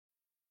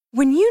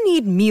When you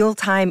need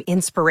mealtime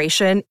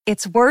inspiration,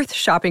 it's worth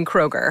shopping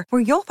Kroger,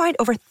 where you'll find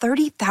over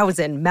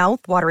 30,000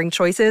 mouth-watering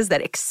choices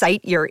that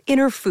excite your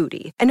inner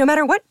foodie. And no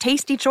matter what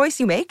tasty choice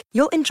you make,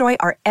 you'll enjoy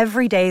our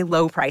everyday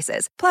low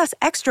prices, plus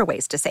extra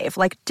ways to save,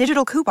 like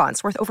digital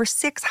coupons worth over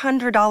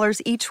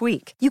 $600 each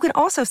week. You can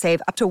also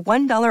save up to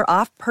 $1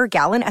 off per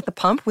gallon at the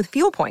pump with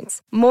fuel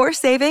points. More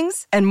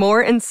savings and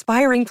more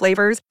inspiring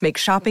flavors make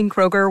shopping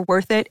Kroger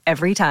worth it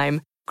every time.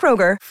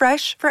 Kroger,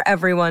 fresh for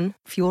everyone.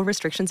 Fuel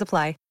restrictions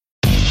apply.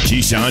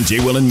 Keyshawn,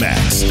 J. Will, and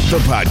Max, the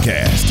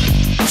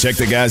podcast. Check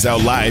the guys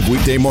out live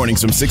weekday mornings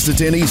from 6 to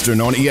 10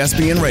 Eastern on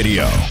ESPN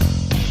Radio.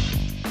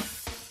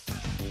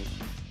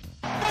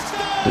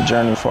 The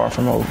journey far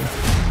from over.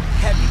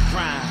 Heavy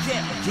grind.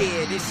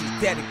 Yeah, this is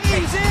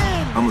dedication.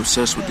 I'm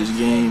obsessed with this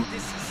game.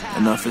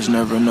 Enough is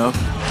never enough.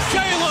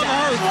 Jalen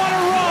Hurts, what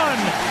a run!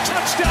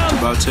 Touchdown! It's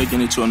about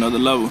taking it to another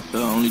level.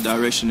 The only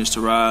direction is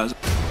to rise.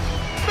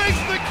 Makes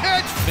the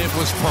catch. It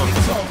was perfect.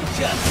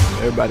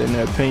 Everybody in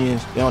their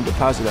opinions, they don't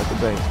deposit at the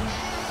bank.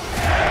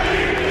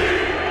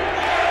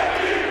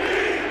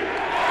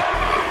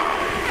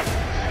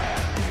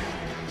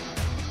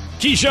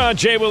 Keyshawn,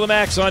 J. Will, and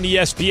Max on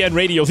ESPN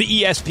Radio, the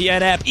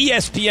ESPN app,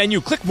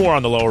 ESPNU. Click more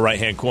on the lower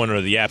right-hand corner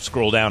of the app.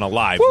 Scroll down on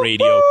live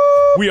radio.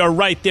 We are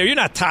right there. You're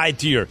not tied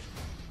to your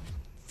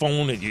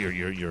phone,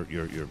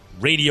 your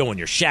radio in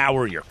your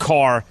shower, your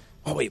car.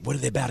 Oh, wait, what are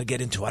they about to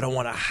get into? I don't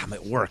want to. I'm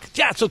at work.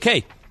 Yeah, it's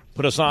okay.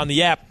 Put us on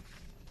the app.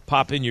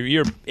 Pop in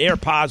your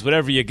AirPods,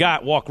 whatever you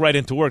got. Walk right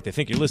into work. They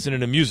think you're listening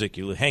to music.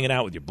 You're hanging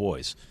out with your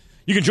boys.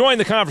 You can join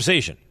the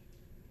conversation.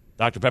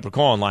 Dr. Pepper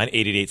call line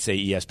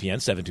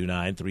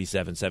 888-SAY-ESPN,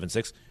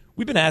 729-3776.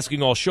 We've been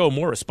asking all show,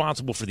 more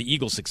responsible for the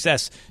Eagles'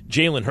 success,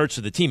 Jalen Hurts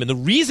of the team. And the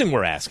reason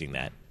we're asking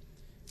that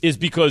is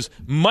because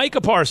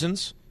Micah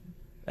Parsons,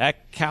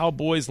 that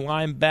Cowboys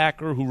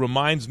linebacker who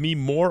reminds me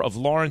more of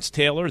Lawrence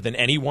Taylor than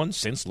anyone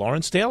since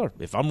Lawrence Taylor.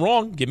 If I'm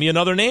wrong, give me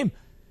another name.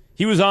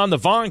 He was on the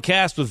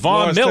Voncast with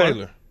Von Miller.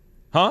 Taylor.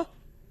 Huh?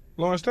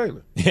 Lawrence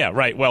Taylor. Yeah,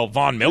 right. Well,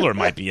 Von Miller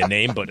might be a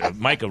name, but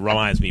Micah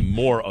reminds me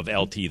more of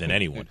LT than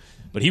anyone.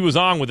 But he was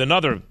on with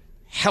another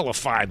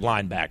hellified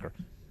linebacker,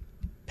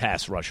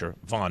 pass rusher,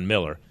 Von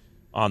Miller,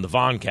 on the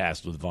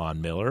Voncast with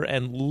Von Miller.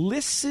 And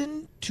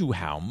listen to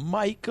how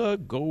Micah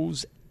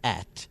goes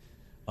at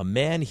a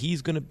man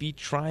he's going to be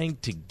trying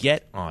to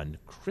get on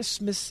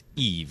Christmas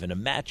Eve in a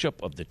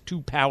matchup of the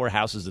two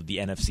powerhouses of the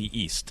NFC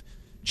East,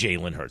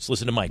 Jalen Hurts.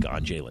 Listen to Micah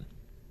on Jalen.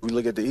 We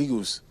look at the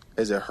Eagles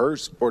as it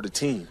Hurts or the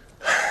team.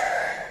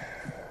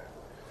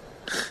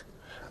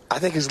 I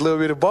think it's a little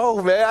bit of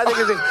both, man. I think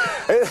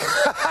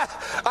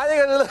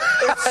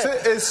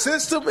it's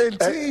system and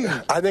team.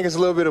 I think it's a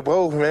little bit of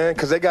both, man,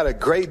 because they got a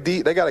great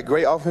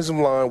offensive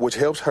line, which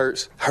helps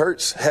Hurts.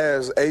 Hurts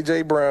has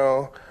A.J.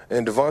 Brown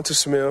and Devonta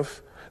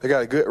Smith. They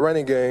got a good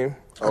running game.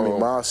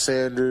 Miles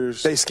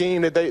Sanders. They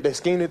scheme that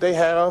they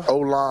have.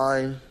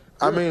 O-line.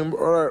 I mean,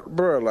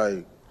 bro,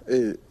 like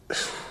it.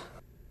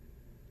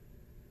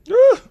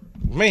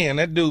 Man,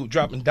 that dude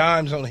dropping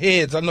dimes on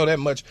heads. I know that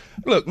much.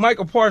 Look,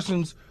 Michael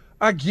Parsons,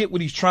 I get what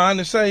he's trying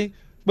to say,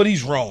 but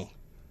he's wrong.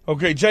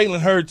 Okay,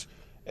 Jalen Hurts,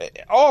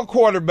 all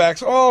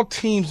quarterbacks, all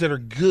teams that are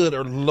good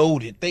are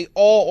loaded. They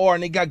all are,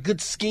 and they got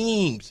good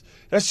schemes.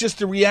 That's just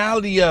the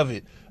reality of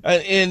it.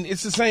 And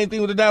it's the same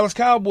thing with the Dallas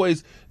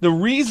Cowboys. The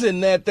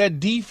reason that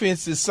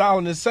defense is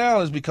solid and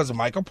sound is because of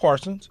Michael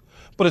Parsons,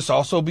 but it's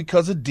also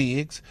because of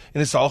Diggs,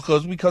 and it's also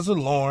because of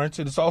Lawrence,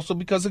 and it's also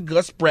because of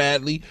Gus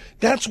Bradley.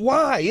 That's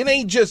why. It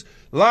ain't just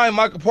line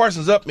Michael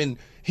Parsons up and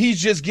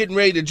he's just getting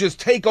ready to just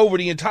take over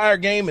the entire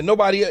game and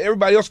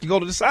everybody else can go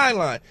to the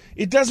sideline.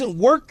 It doesn't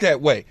work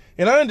that way.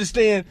 And I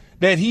understand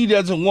that he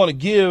doesn't want to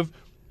give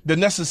the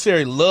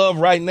necessary love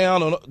right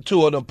now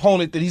to an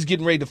opponent that he's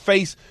getting ready to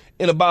face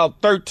in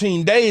about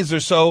 13 days or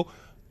so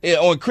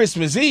on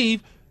Christmas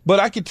Eve. But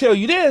I can tell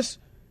you this,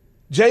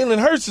 Jalen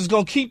Hurts is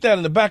going to keep that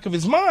in the back of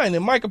his mind.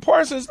 And Michael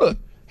Parsons, look,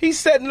 he's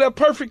setting it up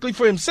perfectly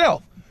for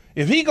himself.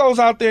 If he goes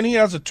out there and he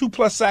has a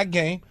 2+ sack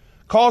game,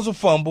 calls a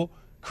fumble,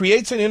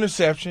 creates an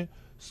interception,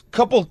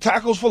 couple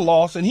tackles for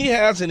loss, and he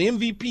has an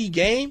MVP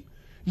game,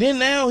 then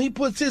now he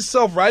puts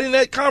himself right in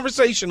that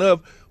conversation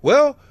of,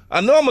 well,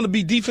 I know I'm going to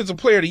be Defensive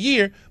Player of the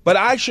Year, but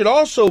I should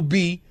also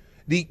be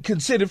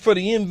considered for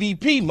the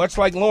MVP, much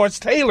like Lawrence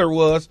Taylor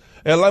was,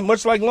 and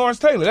much like Lawrence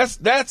Taylor.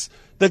 That's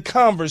the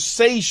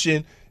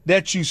conversation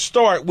that you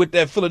start with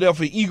that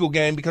Philadelphia Eagle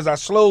game, because I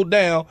slowed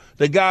down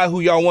the guy who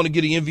y'all want to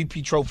get an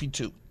MVP trophy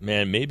to.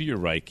 Man, maybe you're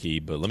right, Key,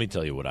 but let me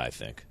tell you what I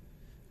think.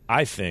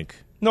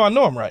 No, I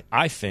know I'm right.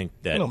 I think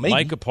that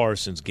Micah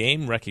Parsons,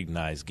 game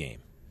recognized game,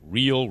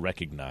 real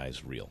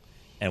recognized real.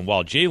 And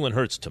while Jalen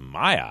Hurts, to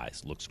my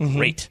eyes, looks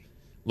great,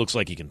 looks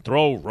like he can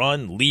throw,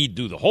 run, lead,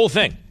 do the whole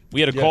thing. We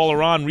had a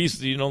caller on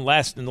recently, in the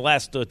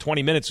last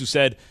 20 minutes who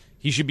said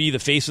he should be the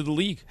face of the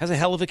league. Has a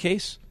hell of a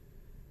case,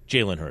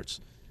 Jalen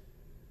Hurts.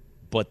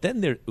 But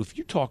then if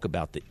you talk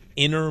about the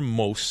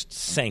innermost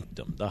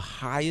sanctum, the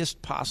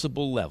highest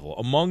possible level,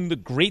 among the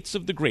greats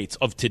of the greats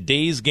of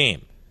today's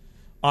game,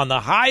 on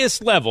the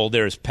highest level,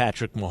 there's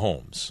Patrick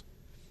Mahomes.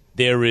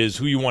 There is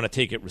who you want to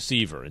take at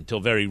receiver. Until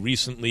very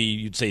recently,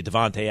 you'd say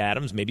Devontae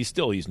Adams. Maybe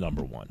still he's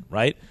number one,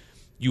 right?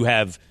 You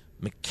have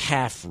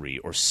McCaffrey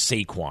or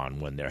Saquon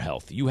when they're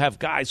healthy. You have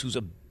guys whose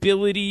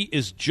ability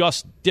is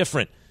just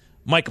different.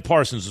 Micah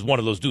Parsons is one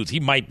of those dudes. He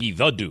might be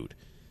the dude.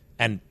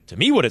 And to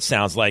me, what it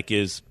sounds like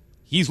is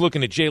he's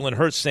looking at Jalen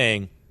Hurts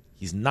saying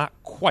he's not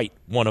quite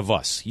one of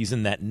us. He's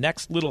in that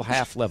next little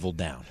half level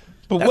down.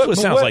 That's what it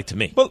sounds like to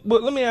me. But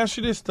let me ask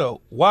you this,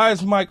 though. Why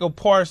is Micah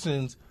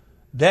Parsons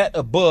that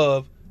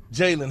above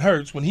Jalen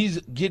Hurts when he's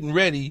getting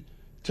ready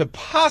to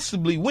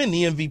possibly win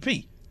the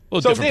MVP?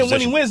 Well, so then position.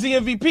 when he wins the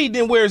MVP,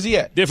 then where is he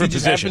at? Different he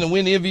just position. happen to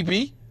win the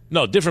MVP?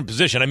 No, different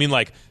position. I mean,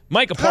 like,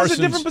 Micah Parsons. How's it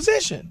a different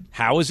position?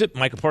 How is it?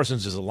 Micah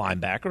Parsons is a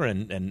linebacker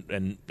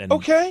and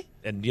okay.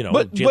 And, you know,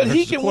 but Jalen he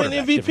Hurts can win is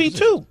a MVP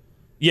too.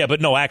 Yeah,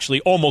 but no,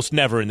 actually, almost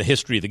never in the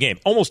history of the game.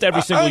 Almost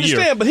every single year. I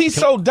understand, but he's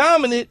so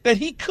dominant that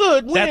he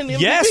could win the MVP.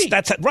 Yes,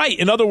 that's right.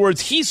 In other words,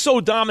 he's so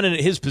dominant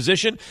at his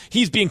position,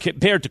 he's being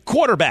compared to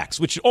quarterbacks,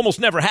 which almost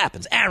never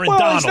happens. Aaron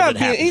Donald.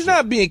 He's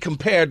not being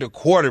compared to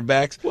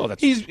quarterbacks. Well,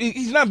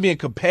 he's not being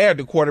compared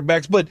to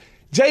quarterbacks, but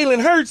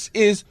Jalen Hurts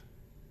is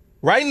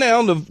right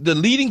now the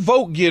leading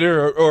vote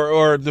getter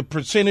or the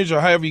percentage or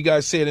however you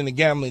guys say it in the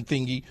gambling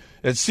thingy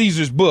at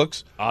Caesar's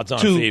books. Odds-on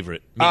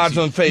favorite.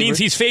 Odds-on favorite. Means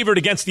he's favored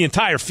against the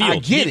entire field. I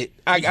get it.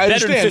 I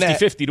better understand than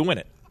 50-50 to win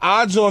it.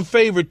 Odds-on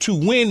favorite to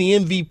win the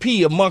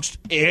MVP amongst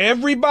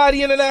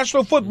everybody in the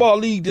National Football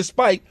League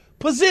despite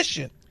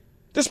position.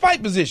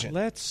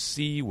 Let's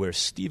see where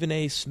Stephen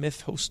A. Smith,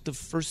 host of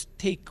First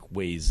Take,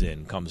 weighs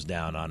in, comes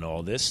down on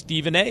all this.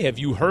 Stephen A., have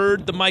you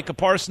heard the Micah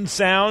Parsons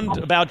sound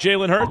about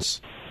Jalen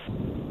Hurts?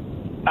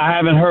 I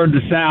haven't heard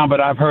the sound, but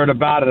I've heard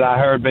about it. I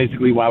heard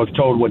basically when I was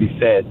told what he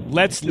said.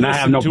 Let's and I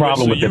have no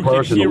problem with it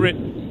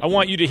personally. I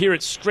want you to hear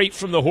it straight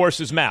from the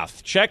horse's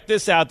mouth. Check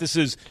this out. This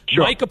is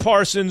Micah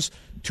Parsons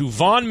to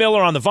Von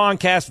Miller on the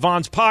Voncast,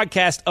 Von's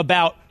podcast,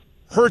 about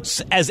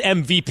Hurts as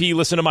MVP.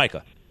 Listen to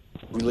Micah.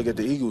 We look at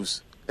the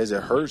Eagles. Is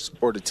it Hurts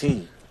or the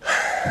team?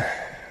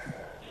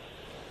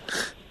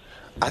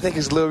 I think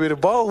it's a little bit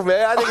of both,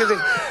 man. I think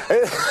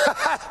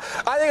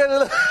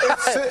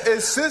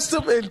it's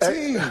system and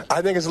team.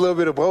 I think it's a little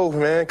bit of both,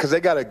 man, because they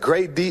got a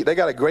great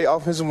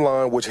offensive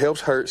line, which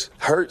helps Hurts.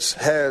 Hurts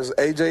has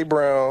A.J.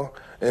 Brown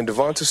and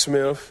Devonta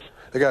Smith.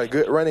 They got a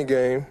good running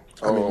game.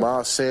 I mean,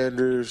 Miles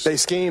Sanders. They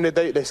scheme that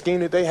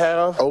they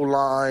have.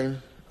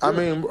 O-line. I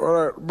mean,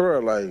 bro,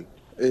 like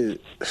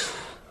it.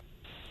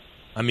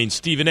 I mean,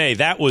 Stephen A.,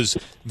 that was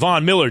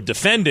Von Miller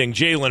defending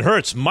Jalen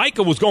Hurts.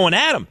 Micah was going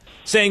at him,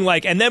 saying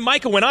and then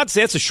Micah went on to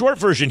say, that's a short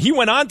version. He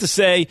went on to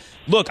say,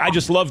 look, I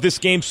just love this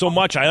game so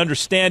much. I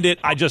understand it.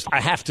 I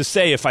have to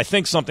say, if I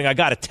think something, I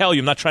got to tell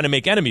you. I'm not trying to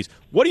make enemies.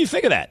 What do you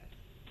think of that?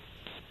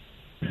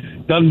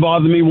 Doesn't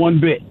bother me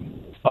one bit.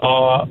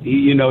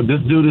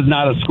 This dude is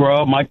not a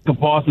scrub. Micah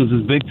Parsons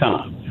is big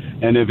time.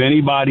 And if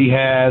anybody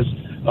has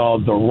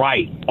the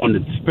right,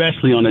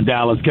 especially on the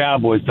Dallas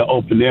Cowboys, to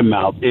open their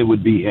mouth, it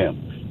would be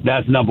him.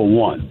 That's number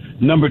one.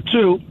 Number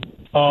two,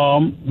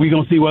 we're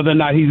going to see whether or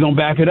not he's going to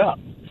back it up.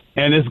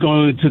 And it's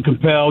going to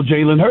compel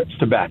Jalen Hurts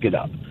to back it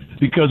up.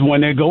 Because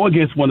when they go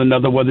against one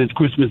another, whether it's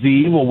Christmas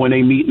Eve or when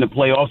they meet in the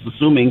playoffs,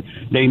 assuming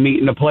they meet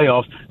in the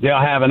playoffs, they'll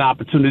have an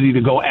opportunity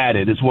to go at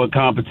it. It's what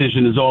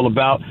competition is all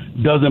about.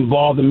 Doesn't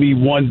bother me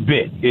one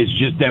bit. It's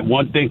just that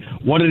one thing.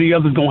 One or the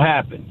other is going to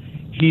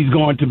happen. He's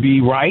going to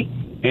be right,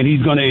 and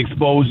he's going to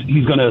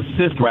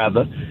assist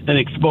in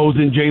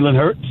exposing Jalen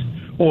Hurts,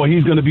 or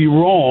he's going to be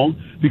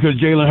wrong because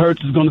Jalen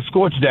Hurts is going to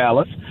scorch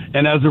Dallas,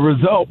 and as a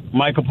result,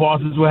 Micah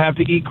Parsons will have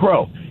to eat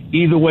crow.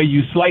 Either way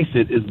you slice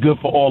it, it's good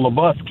for all of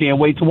us. Can't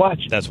wait to watch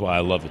it. That's why I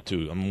love it,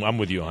 too. I'm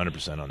with you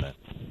 100% on that.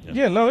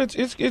 Yeah, no,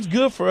 it's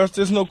good for us.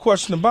 There's no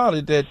question about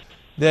it that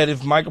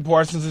if Micah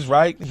Parsons is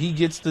right, he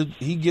gets the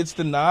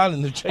nod,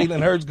 and if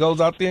Jalen Hurts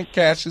goes out there and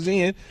cashes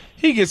in,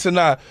 he gets a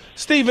nod.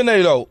 Stephen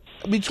A., though,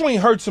 between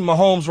Hurts and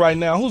Mahomes right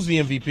now, who's the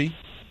MVP?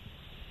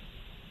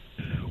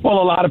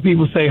 Well, a lot of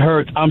people say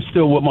Hurts. I'm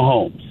still with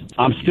Mahomes.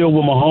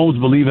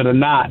 Believe it or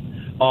not.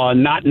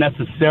 Not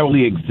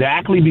necessarily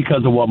exactly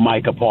because of what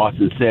Micah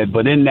Parsons said,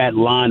 but in that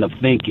line of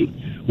thinking.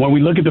 When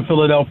we look at the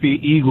Philadelphia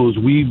Eagles,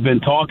 we've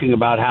been talking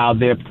about how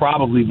they're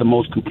probably the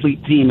most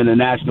complete team in the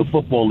National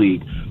Football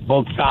League.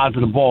 Both sides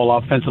of the ball,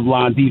 offensive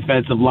line,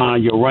 defensive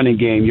line, your running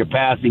game, your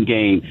passing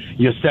game,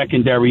 your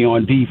secondary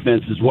on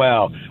defense as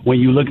well. When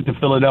you look at the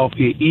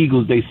Philadelphia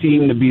Eagles, they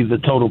seem to be the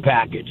total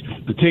package,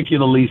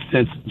 particularly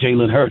since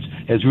Jalen Hurts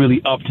has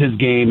really upped his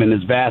game and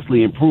has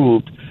vastly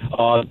improved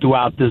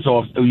throughout this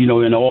in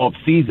the off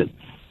season.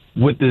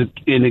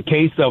 In the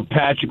case of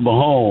Patrick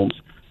Mahomes,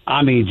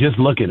 I mean, just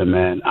look at him,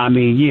 man. I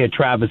mean, yeah,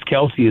 Travis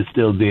Kelce is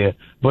still there,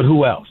 but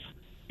who else?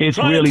 It's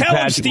really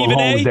Patrick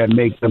Mahomes that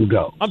makes them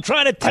go. I'm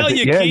trying to tell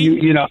you, yeah,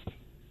 Keith.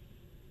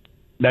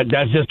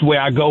 That's just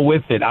where I go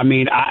with it. I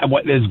mean,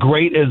 as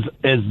great as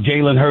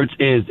Jalen Hurts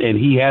is, and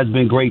he has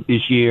been great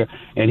this year,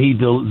 and he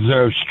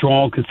deserves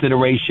strong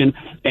consideration.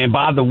 And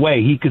by the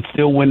way, he could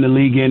still win the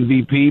league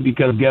MVP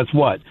because guess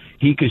what?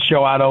 He could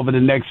show out over the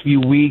next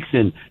few weeks,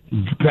 and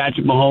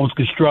Patrick Mahomes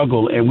could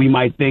struggle, and we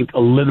might think a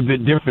little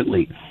bit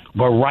differently.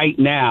 But right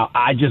now,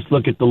 I just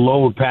look at the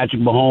load Patrick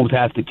Mahomes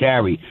has to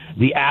carry.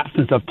 The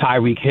absence of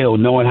Tyreek Hill,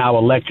 knowing how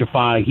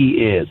electrifying he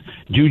is.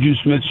 Juju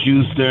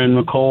Smith-Schuster and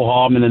McCole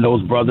Hardman and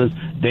those brothers,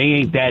 they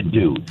ain't that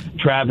dude.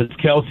 Travis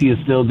Kelce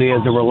is still there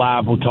as a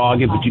reliable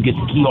target, but you get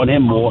to key on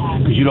him more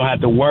because you don't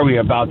have to worry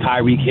about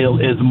Tyreek Hill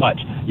as much.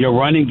 Your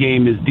running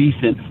game is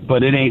decent,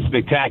 but it ain't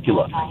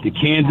spectacular. The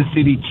Kansas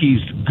City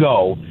Chiefs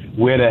go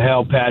where the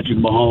hell Patrick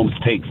Mahomes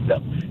takes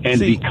them. And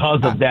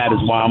because of that is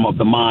why I'm of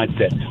the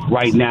mindset.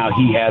 Right now,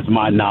 he has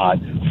my nod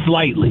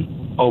slightly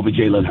over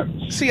Jalen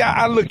Hurts. See,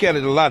 I look at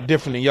it a lot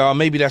different than y'all.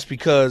 Maybe that's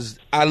because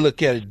I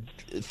look at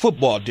it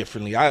football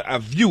differently. I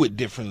view it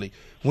differently.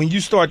 When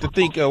you start to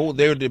think, oh,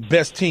 they're the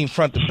best team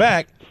front to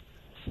back,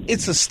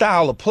 it's a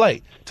style of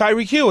play.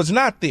 Tyreek Hill is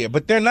not there,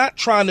 but they're not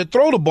trying to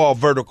throw the ball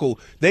vertical.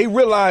 They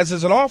realize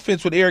as an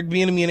offense with Eric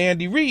Bieniemy and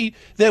Andy Reid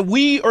that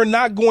we are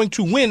not going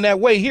to win that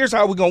way. Here's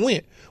how we're going to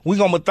win. We're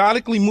going to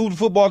methodically move the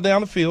football down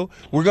the field.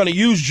 We're going to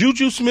use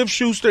Juju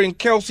Smith-Schuster and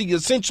Kelce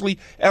essentially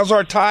as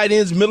our tight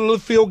ends, middle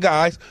of the field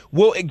guys.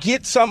 We'll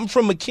get something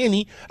from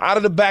McKinney out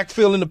of the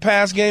backfield in the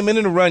pass game and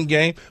in the run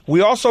game.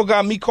 We also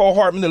got McCole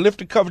Hardman to lift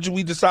the coverage if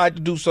we decide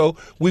to do so.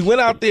 We went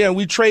out there and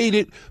we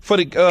traded for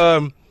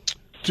the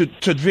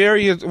to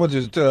various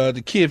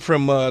the kid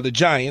from the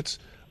Giants.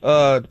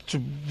 To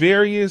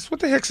various, what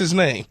the heck's his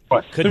name?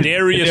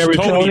 Kadarius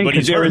Toney, but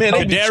he's hurt.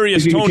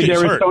 Kadarius Toney's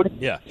hurt.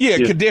 Yeah,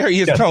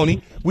 Kadarius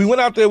Toney. We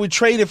went out there, we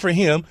traded for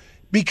him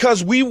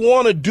because we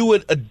want to do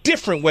it a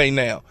different way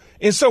now.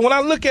 And so when I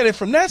look at it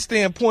from that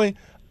standpoint,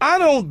 I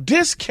don't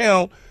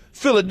discount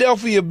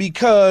Philadelphia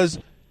because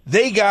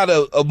they got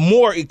a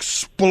more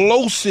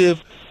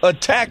explosive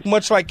attack,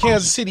 much like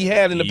Kansas City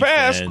had in the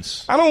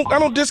past. I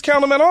don't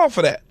discount them at all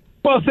for that.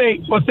 Well, see,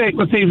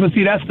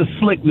 that's the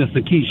slickness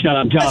of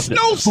Keyshawn Johnson.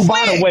 That's no who,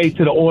 by the way,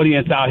 to the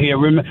audience out here,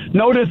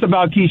 know this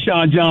about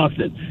Keyshawn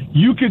Johnson.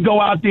 You could go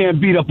out there and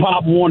beat a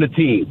Pop Warner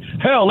team.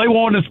 Hell, they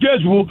won the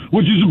schedule,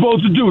 what you're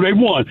supposed to do. They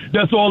won.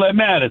 That's all that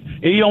matters.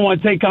 And you don't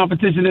want to take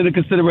competition into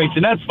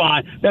consideration. That's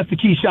fine. That's the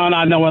Keyshawn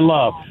I know and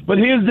love. But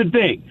here's the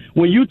thing.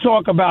 When you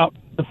talk about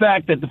the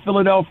fact that the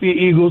Philadelphia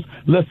Eagles,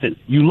 listen,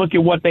 you look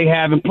at what they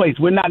have in place.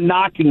 We're not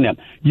knocking them.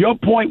 Your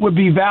point would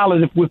be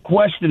valid if we're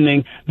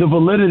questioning the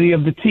validity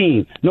of the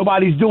team.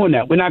 Nobody's doing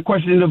that. We're not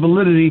questioning the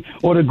validity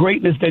or the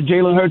greatness that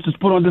Jalen Hurts has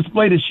put on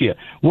display this year.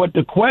 What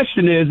the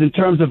question is in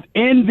terms of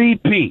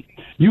MVP,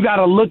 you got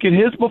to look at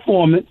his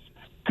performance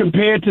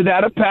compared to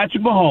that of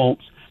Patrick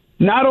Mahomes.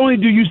 Not only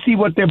do you see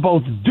what they're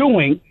both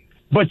doing,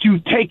 but you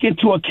take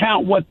into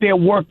account what they're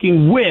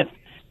working with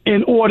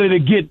in order to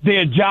get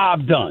their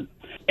job done.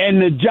 And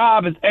the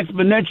job is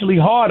exponentially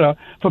harder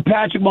for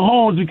Patrick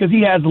Mahomes because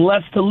he has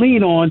less to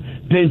lean on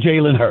than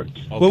Jalen Hurts.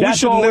 Well,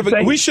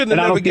 we shouldn't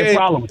have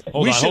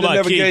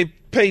never gave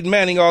Peyton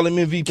Manning all them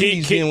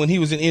MVPs in when he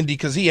was in Indy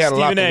because he had a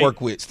lot to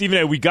work with. Stephen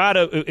A., we got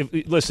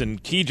to listen,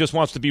 Key just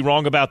wants to be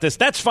wrong about this.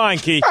 That's fine,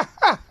 Key.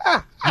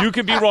 You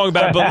can be wrong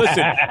about it, but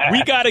listen,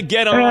 we got to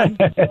get on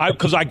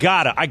because I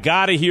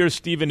got to hear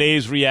Stephen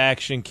A.'s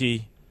reaction,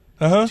 Key,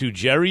 to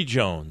Jerry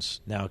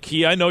Jones. Now,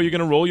 Key, I know you're going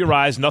to roll your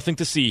eyes. Nothing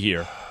to see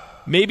here.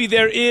 Maybe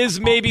there is,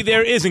 maybe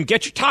there isn't.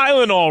 Get your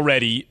Tylenol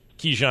ready,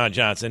 Keyshawn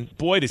Johnson.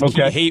 Boy, does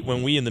Key hate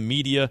when we in the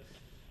media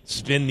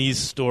spin these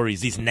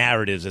stories, these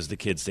narratives, as the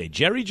kids say.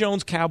 Jerry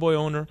Jones, Cowboy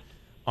owner,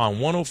 on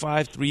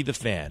 105.3 The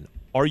Fan.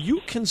 Are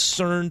you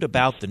concerned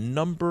about the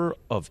number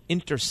of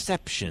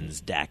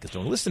interceptions Dak is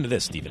throwing? Listen to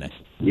this, Stephen A.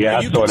 Yeah,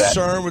 are you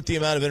concerned with the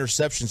amount of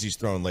interceptions he's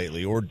thrown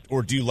lately, or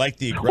do you like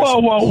the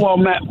aggressive? Well,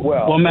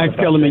 Max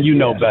Kellerman, you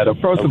know better.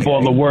 First of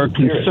all, the word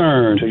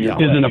concern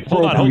isn't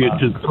appropriate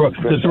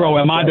to throw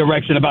in my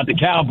direction about the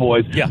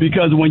Cowboys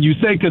because when you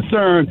say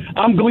concern,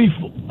 I'm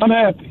gleeful. I'm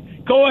happy.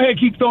 Go ahead,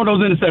 keep throwing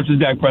those interceptions,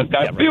 Dak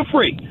Prescott. Feel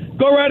free.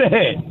 Go right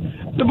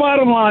ahead. The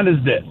bottom line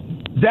is this.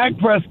 Dak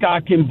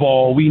Prescott can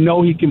ball. We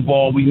know he can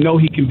ball. We know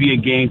he can be a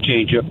game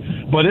changer.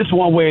 But it's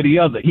one way or the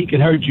other. He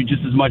can hurt you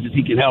just as much as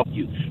he can help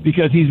you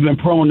because he's been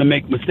prone to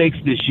make mistakes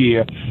this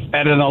year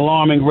at an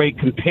alarming rate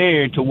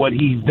compared to what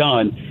he's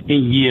done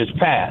in years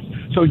past.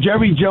 So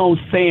Jerry Jones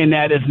saying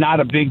that is not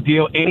a big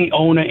deal. Any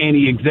owner,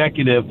 any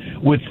executive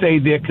would say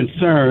they're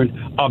concerned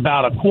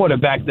about a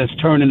quarterback that's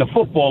turning the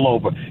football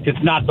over.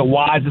 It's not the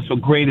wisest or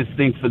greatest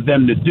thing for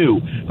them to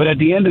do. But at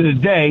the end of the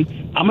day,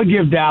 I'm going to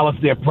give Dallas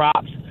their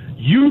props.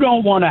 You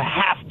don't want to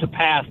have to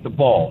pass the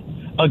ball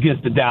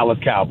against the Dallas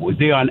Cowboys.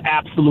 They are an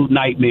absolute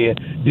nightmare.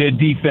 Their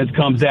defense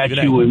comes at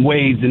you in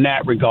ways in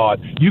that regard.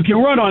 You can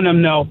run on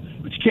them, though,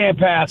 but you can't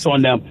pass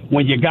on them.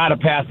 When you got to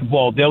pass the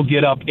ball, they'll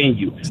get up in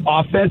you.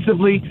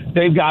 Offensively,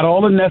 they've got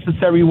all the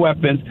necessary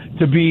weapons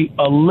to be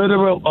a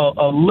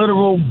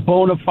literal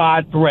bona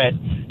fide threat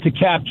to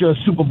capture a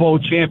Super Bowl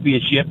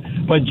championship.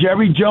 But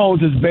Jerry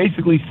Jones is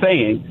basically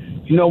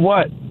saying, you know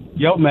what?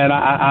 Yo, man,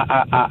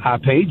 I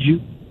paid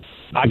you.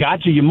 I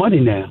got you your money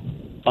now.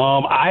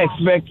 I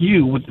expect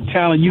you, with the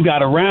talent you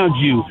got around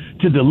you,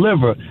 to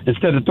deliver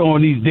instead of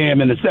throwing these damn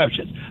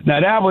interceptions.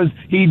 Now,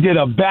 he did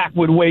a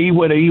backward way. He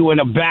went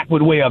a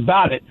backward way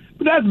about it.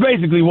 But that's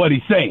basically what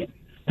he's saying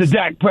to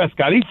Dak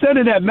Prescott. He said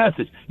in that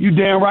message, you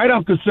damn right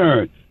I'm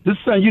concerned. This is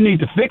something you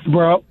need to fix,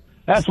 bro.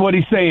 That's what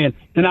he's saying,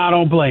 and I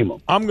don't blame him.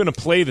 I'm going to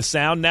play the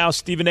sound now,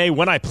 Stephen A.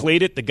 When I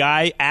played it, the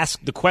guy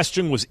asked the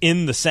question was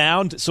in the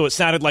sound, so it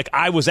sounded like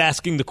I was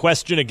asking the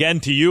question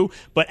again to you.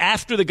 But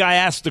after the guy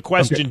asked the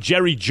question,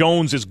 Jerry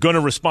Jones is going to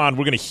respond.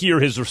 We're going to hear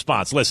his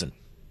response. Listen.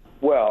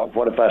 Well,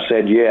 what if I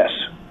said yes?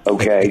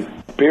 Okay,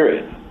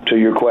 period, to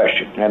your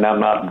question. And I'm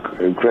not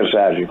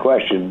criticizing your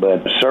question,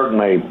 but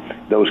certainly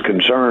those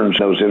concerns,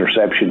 those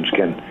interceptions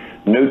can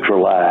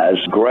neutralize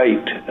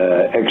great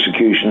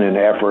execution and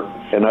effort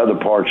in other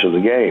parts of the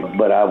game.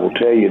 But I will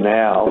tell you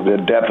now, the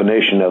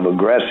definition of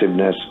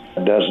aggressiveness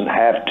doesn't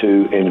have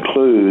to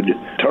include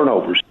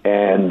turnovers.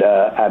 And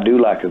I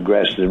do like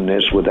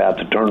aggressiveness without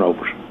the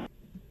turnovers.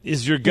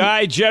 Is your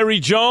guy Jerry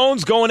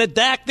Jones going at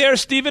Dak there,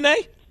 Stephen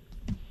A.?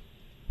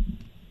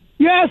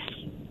 Yes.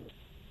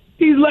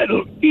 He's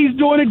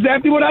doing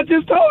exactly what I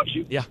just told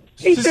you. Yeah.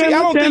 He's saying, I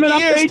don't think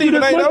he is,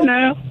 Stephen A.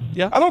 now.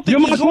 Yeah. I don't think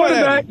You're he's my going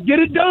at quarterback. him. Get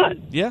it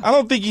done. Yeah. I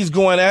don't think he's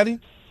going at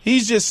him.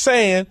 He's just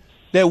saying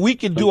that we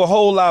can do a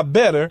whole lot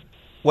better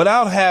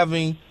without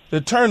having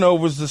the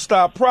turnovers to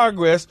stop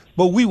progress,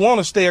 but we want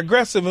to stay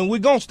aggressive, and we're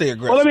going to stay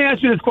aggressive. Well, let me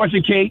ask you this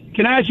question, Kate.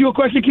 Can I ask you a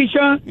question,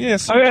 Keyshawn?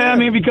 Yes. I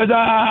mean, because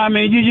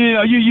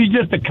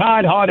you're just a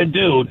kind-hearted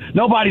dude.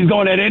 Nobody's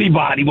going at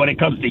anybody when it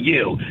comes to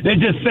you. They're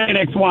just saying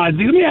X, Y, and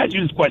Z. Let me ask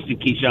you this question,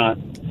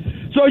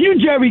 Keyshawn. So you,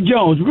 Jerry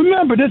Jones,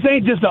 remember, this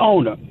ain't just the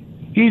owner.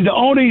 He's the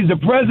owner, he's the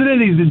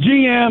president, he's the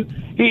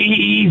GM,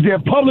 he's their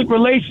public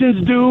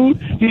relations dude,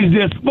 he's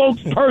their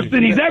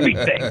spokesperson, he's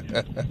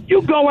everything.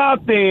 You go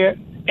out there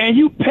and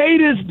you pay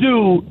this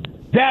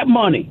dude that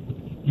money.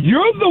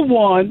 You're the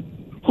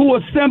one who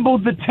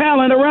assembled the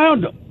talent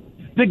around him.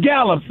 The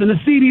Gallups and the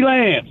CeeDee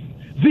Lambs,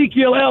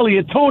 Ezekiel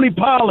Elliott, Tony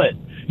Pollard,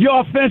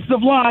 your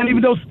offensive line,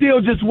 even though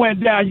Steele just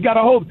went down. You got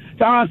to hope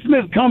Tyron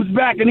Smith comes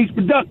back and he's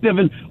productive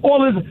and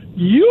all this.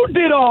 You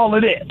did all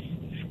of this.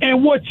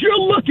 And what you're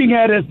looking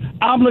at is,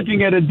 I'm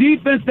looking at a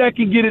defense that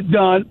can get it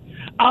done.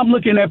 I'm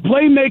looking at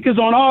playmakers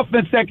on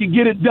offense that can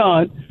get it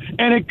done.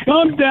 And it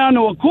comes down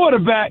to a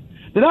quarterback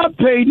that I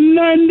paid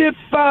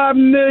 $95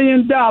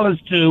 million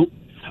to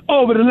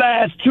over the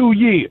last 2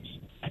 years.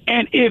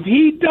 And if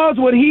he does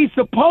what he's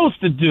supposed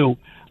to do,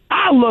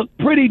 I look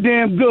pretty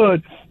damn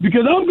good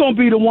because I'm going to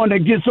be the one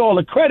that gets all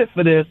the credit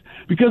for this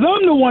because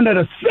I'm the one that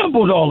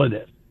assembled all of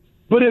this.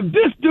 But if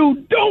this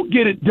dude don't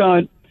get it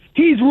done,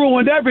 he's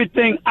ruined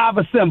everything I've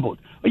assembled.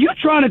 Are you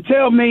trying to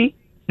tell me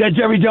that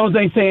Jerry Jones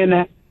ain't saying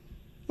that?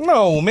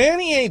 No, man,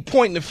 he ain't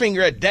pointing the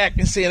finger at Dak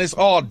and saying it's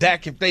all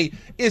Dak if they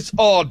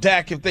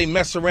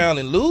mess around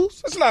and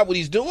lose. That's not what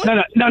he's doing.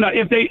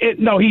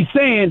 No. He's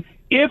saying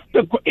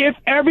if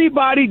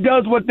everybody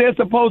does what they're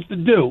supposed to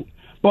do,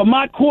 but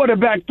my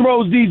quarterback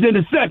throws these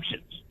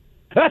interceptions,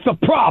 that's a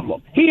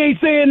problem. He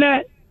ain't saying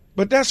that.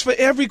 But that's for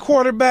every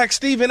quarterback,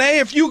 Stephen A.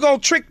 If you go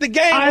trick the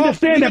game, I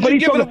understand that, but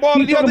he's giving the ball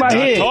to the other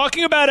team. Not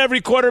talking about every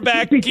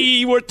quarterback,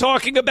 Key. We're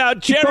talking about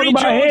Jerry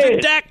Jones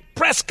and Dak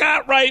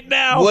Prescott right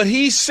now. What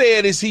he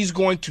said is he's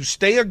going to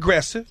stay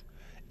aggressive,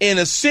 and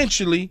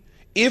essentially,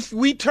 if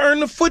we turn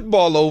the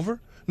football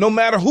over, no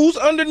matter who's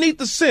underneath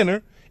the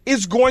center,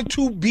 it's going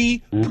to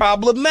be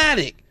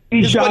problematic.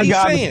 Is what he's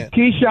saying.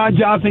 Keyshawn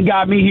Johnson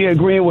got me here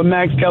agreeing with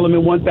Max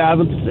Kellerman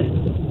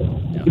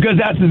 1,000%. Because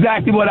that's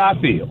exactly what I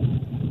feel.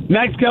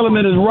 Max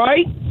Kellerman is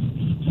right.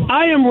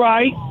 I am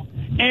right.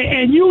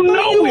 And you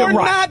know we're right. You're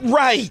not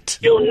right.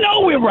 You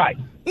know we're right.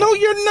 No,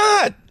 you're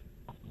not.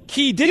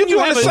 Key, didn't you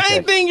you do the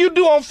same thing you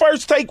do on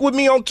First Take with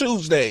me on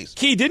Tuesdays.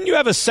 Key, didn't you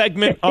have a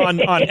segment on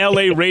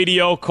LA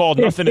radio called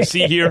Nothing to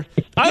See Here?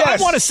 I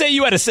want to say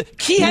you had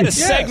Key had a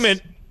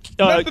segment,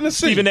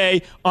 Stephen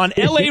A., on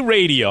LA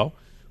radio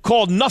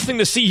called Nothing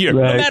to See Here.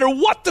 Right. No matter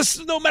what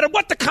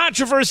the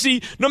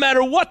controversy, no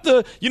matter what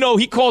the,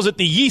 he calls it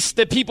the yeast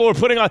that people are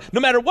putting on,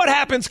 no matter what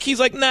happens, Key's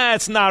like, nah,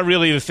 it's not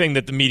really the thing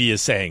that the media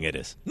is saying it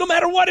is. No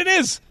matter what it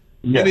is.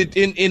 Yeah. And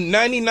in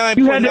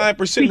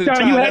 99.9% of the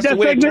time, that's the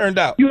way it turned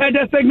out. You had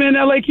that segment in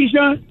L.A.,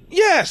 Keyshawn?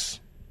 Yes.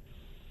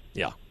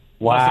 Yeah.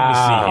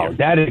 Wow.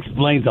 That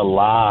explains a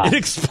lot. It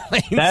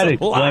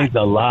explains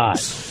a lot.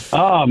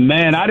 Oh,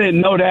 man, I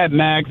didn't know that,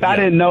 Max. Yeah. I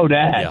didn't know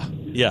that.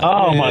 Yeah.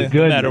 Oh, my goodness.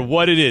 No matter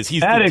what it is.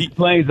 That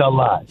explains a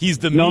lot. He's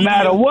the No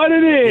matter what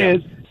it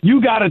is, you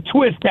got a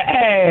twist to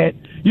add.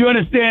 You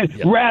understand?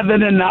 Yeah. Rather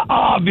than the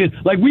obvious.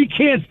 Like, we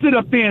can't sit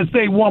up there and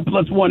say 1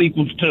 + 1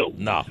 = 2.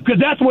 No. Because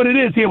that's what it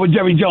is here with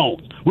Jerry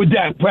Jones, with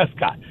Dak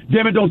Prescott.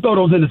 Damn it, don't throw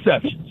those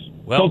interceptions.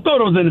 Well, don't throw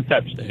those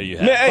interceptions. There you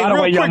have it. Hey,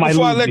 real quick,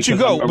 before I let you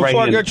go,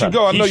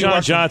 I know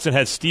Keyshawn Johnson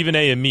had Stephen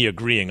A. and me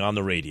agreeing on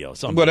the radio.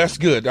 Well, that's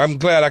good. I'm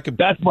glad I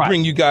could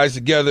bring you guys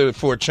together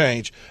for a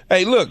change.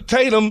 Hey, look,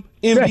 Tatum,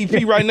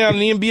 MVP right now in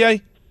the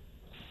NBA?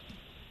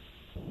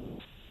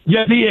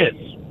 Yes, he is.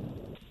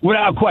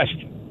 Without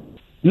question.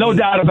 No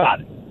doubt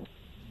about it.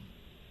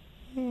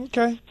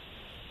 Okay.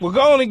 We're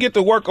going to get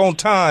to work on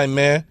time,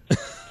 man.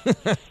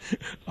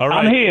 All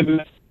right. I'm here,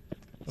 man.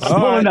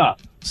 I'm pulling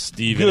up.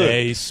 Stephen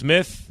A.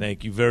 Smith,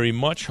 thank you very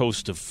much.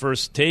 Host of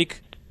First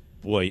Take.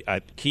 Boy,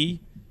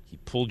 Key, he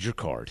pulled your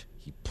card.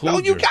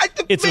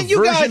 It's a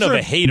version of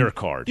a hater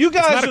card. You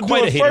guys are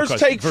doing First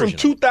Take version from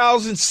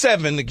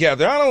 2007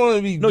 together. I don't want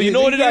to be. No, you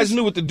know what it is? You guys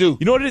knew what to do.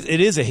 You know what it is? It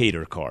is a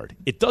hater card.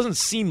 It doesn't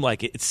seem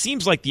like it. It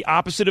seems like the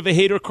opposite of a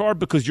hater card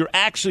because you're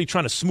actually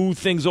trying to smooth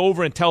things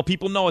over and tell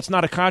people, no, it's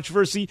not a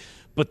controversy.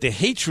 But the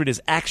hatred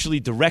is actually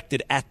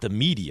directed at the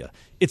media.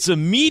 It's a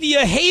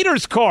media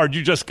haters card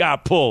you just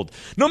got pulled.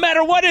 No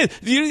matter what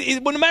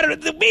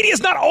the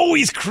media's not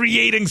always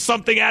creating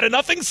something out of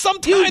nothing.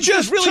 Sometimes you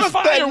just really took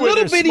fire that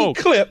little bitty smoke.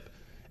 clip,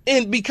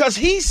 and because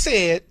he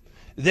said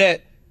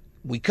that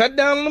we cut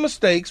down on the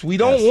mistakes, we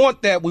don't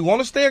want that. We want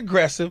to stay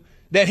aggressive.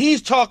 That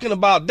he's talking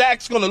about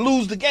Dak's going to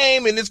lose the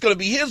game and it's going to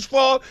be his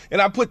fault.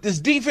 And I put this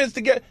defense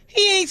together.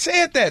 He ain't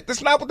said that.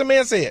 That's not what the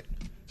man said.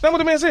 That's not what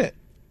the man said.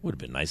 Would have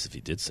been nice if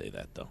he did say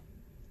that, though,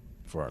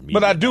 for our media.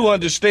 But I do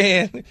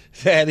understand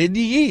that in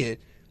the end,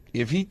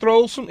 if he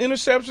throws some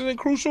interceptions in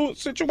crucial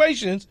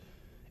situations,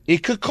 it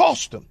could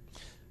cost him.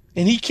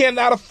 And he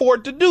cannot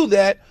afford to do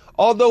that,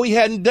 although he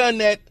hadn't done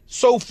that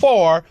so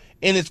far,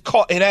 and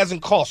it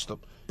hasn't cost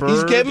him.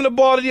 He's giving the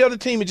ball to the other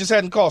team. It just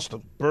hadn't cost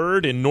him.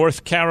 Bird in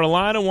North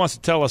Carolina wants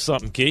to tell us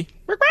something, Key.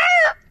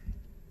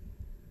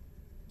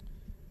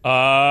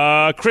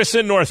 Chris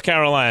in North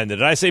Carolina.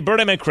 Did I say Bird?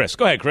 I meant Chris.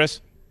 Go ahead,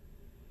 Chris.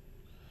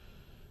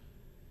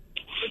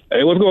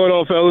 Hey, what's going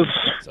on, fellas?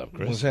 What's up,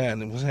 Chris? What's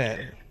happening?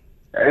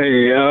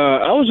 Hey,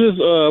 I was just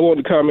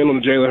wanting to comment on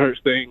the Jalen Hurts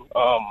thing.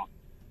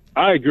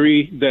 I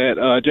agree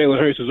that Jalen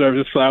Hurts deserves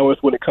his flowers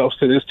when it comes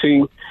to this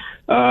team.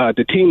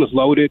 The team is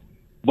loaded,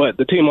 but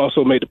the team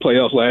also made the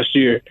playoffs last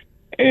year,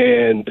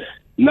 and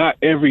not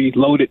every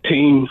loaded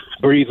team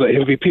breeds an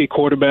MVP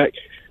quarterback.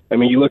 I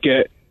mean, you look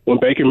at when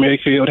Baker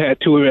Mayfield had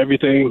two of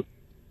everything,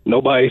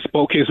 nobody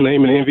spoke his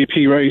name in the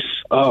MVP race.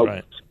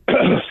 Right.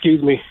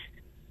 Excuse me.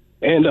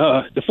 And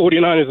the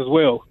 49ers as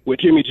well with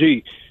Jimmy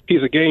G.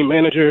 He's a game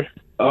manager.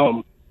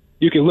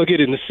 You can look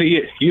at it and see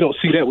it. You don't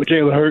see that with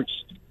Jalen Hurts.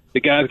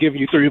 The guy's giving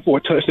you 3 or 4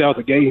 touchdowns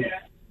a game.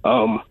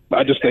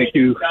 I just think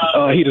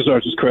he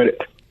deserves his credit.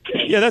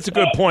 Yeah, that's a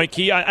good point,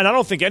 Key. And I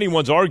don't think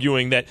anyone's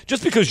arguing that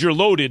just because you're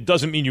loaded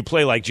doesn't mean you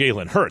play like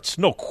Jalen Hurts.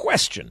 No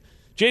question.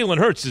 Jalen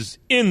Hurts is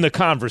in the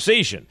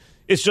conversation.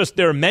 It's just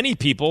there are many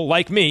people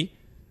like me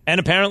and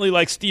apparently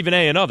like Stephen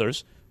A. and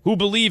others who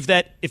believe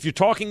that if you're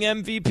talking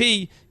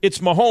MVP, it's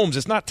Mahomes.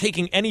 It's not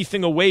taking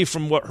anything away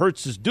from what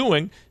Hurts is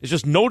doing. It's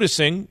just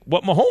noticing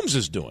what Mahomes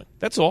is doing.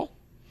 That's all.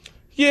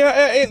 Yeah,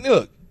 and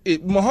look,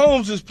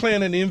 Mahomes is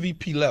playing at an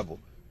MVP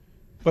level,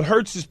 but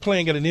Hurts is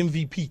playing at an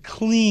MVP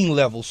clean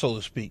level, so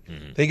to speak.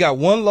 Mm-hmm. They got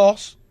one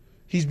loss.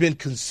 He's been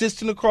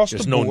consistent across the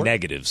board. There's no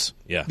negatives.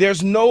 Yeah.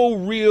 There's no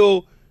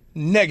real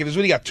negatives.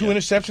 What, he got 2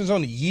 interceptions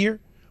on the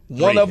year?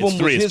 One of them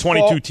was his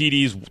 22 fault.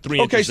 TDs, 3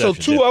 interceptions. Okay, so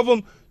two of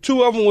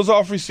them was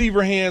off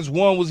receiver hands.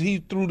 One was he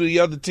threw to the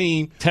other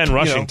team. 10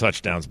 rushing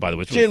touchdowns, by the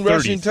way. 10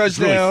 rushing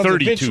touchdowns.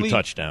 Really 32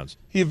 touchdowns.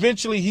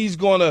 He's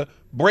going to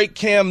break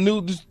Cam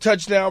Newton's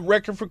touchdown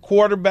record for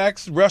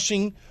quarterbacks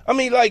rushing. I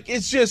mean, like,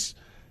 it's just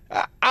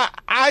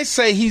I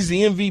say he's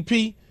the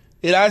MVP,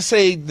 and I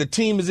say the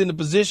team is in the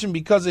position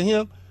because of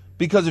him.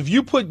 Because if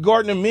you put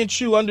Gardner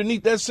Minshew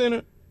underneath that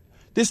center,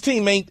 this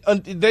team they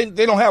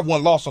don't have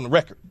one loss on the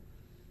record.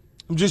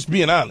 I'm just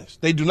being honest.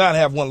 They do not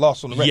have one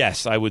loss on the record.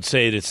 Yes, I would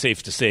say it's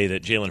safe to say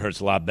that Jalen Hurts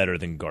a lot better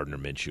than Gardner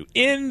Minshew.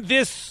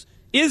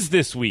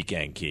 This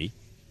weekend, Key,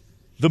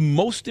 the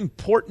most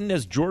important,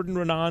 as Jordan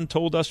Renan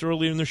told us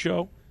earlier in the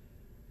show,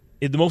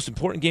 is the most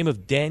important game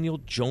of Daniel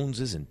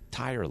Jones's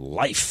entire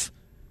life.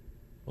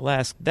 We'll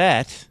ask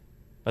that.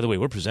 By the way,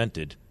 we're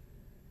presented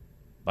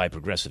by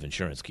Progressive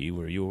Insurance. Key,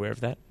 were you aware of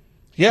that?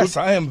 Yes,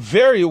 I am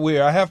very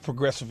aware. I have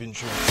Progressive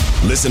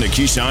Insurance. Listen to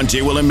Keyshawn,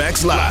 J. Will, and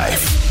Max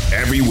live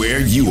everywhere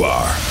you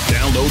are.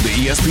 Download the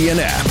ESPN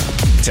app.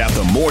 Tap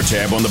the More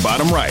tab on the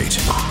bottom right.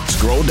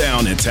 Scroll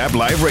down and tap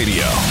Live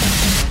Radio.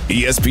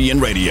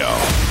 ESPN Radio.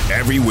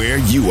 Everywhere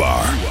you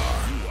are.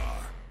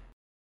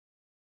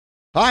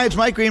 Hi, it's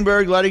Mike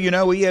Greenberg letting you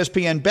know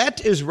ESPN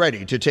Bet is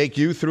ready to take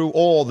you through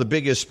all the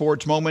biggest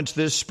sports moments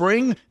this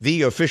spring.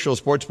 The official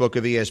sportsbook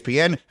of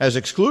ESPN has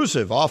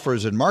exclusive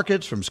offers and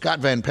markets from Scott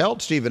Van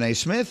Pelt, Stephen A.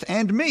 Smith,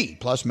 and me,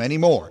 plus many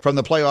more. From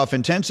the playoff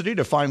intensity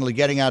to finally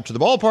getting out to the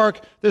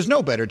ballpark, there's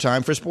no better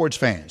time for sports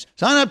fans.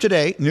 Sign up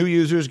today. New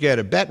users get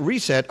a bet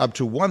reset up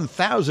to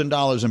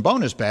 $1,000 in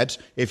bonus bets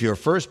if your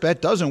first bet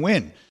doesn't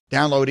win.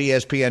 Download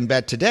ESPN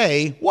Bet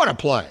today. What a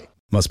play.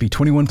 Must be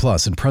 21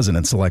 plus and present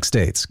in select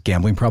states.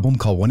 Gambling problem?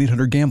 Call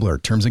 1-800-GAMBLER.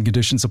 Terms and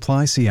conditions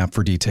apply. See app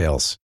for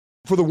details.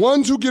 For the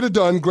ones who get it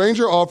done,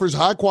 Grainger offers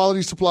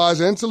high-quality supplies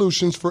and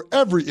solutions for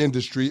every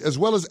industry, as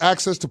well as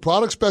access to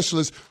product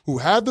specialists who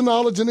have the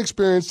knowledge and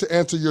experience to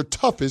answer your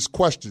toughest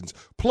questions.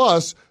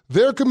 Plus,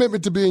 their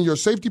commitment to being your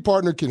safety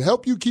partner can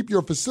help you keep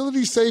your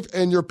facility safe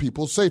and your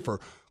people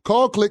safer.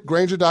 Call, click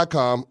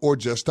Grainger.com, or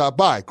just stop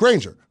by.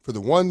 Grainger, for the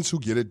ones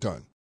who get it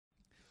done.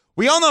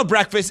 We all know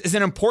breakfast is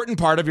an important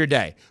part of your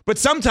day, but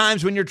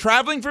sometimes when you're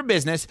traveling for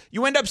business,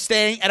 you end up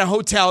staying at a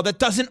hotel that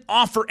doesn't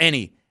offer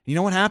any. You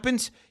know what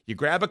happens? You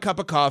grab a cup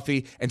of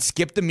coffee and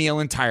skip the meal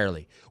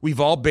entirely. We've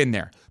all been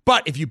there.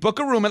 But if you book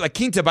a room at La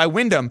Quinta by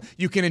Wyndham,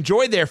 you can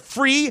enjoy their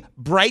free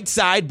Bright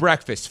Side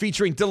breakfast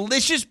featuring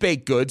delicious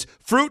baked goods,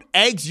 fruit,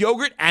 eggs,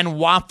 yogurt, and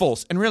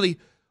waffles. And really,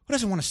 who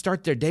doesn't want to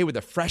start their day with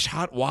a fresh,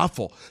 hot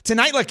waffle?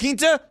 Tonight, La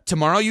Quinta,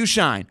 tomorrow you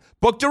shine.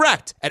 Book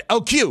direct at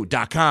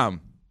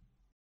lq.com.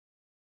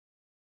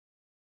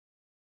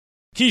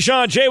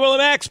 Keyshawn, J. Will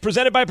and X,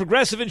 presented by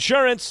Progressive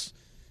Insurance.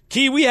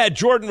 Key, we had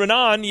Jordan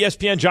Renan,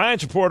 ESPN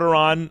Giants reporter,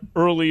 on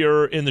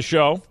earlier in the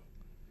show.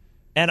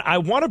 And I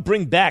want to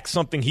bring back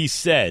something he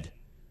said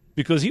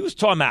because he was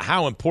talking about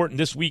how important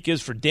this week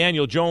is for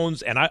Daniel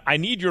Jones. And I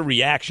need your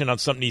reaction on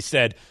something he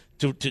said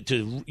to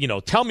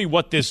tell me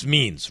what this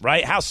means,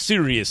 right? How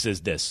serious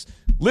is this?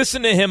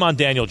 Listen to him on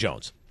Daniel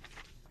Jones.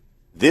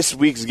 This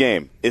week's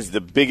game is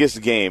the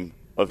biggest game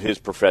of his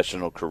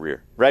professional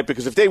career, right?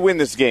 Because if they win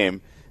this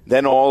game,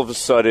 then all of a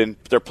sudden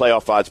their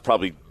playoff odds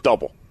probably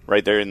double,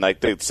 right? They're in, like,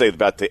 they'd say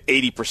about to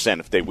 80%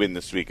 if they win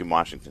this week in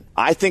Washington.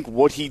 I think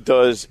what he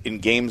does in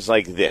games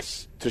like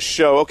this to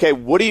show, okay,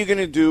 what are you going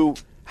to do?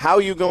 How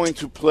are you going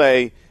to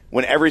play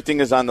when everything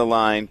is on the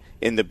line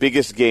in the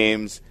biggest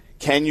games?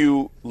 Can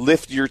you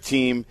lift your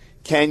team?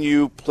 Can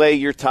you play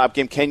your top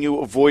game? Can you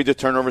avoid the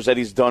turnovers that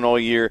he's done all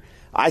year?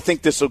 I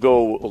think this will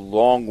go a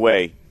long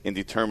way in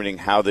determining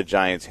how the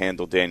Giants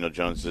handle Daniel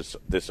Jones this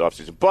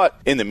offseason. But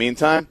in the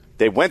meantime,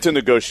 they went to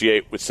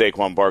negotiate with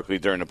Saquon Barkley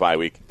during the bye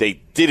week.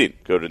 They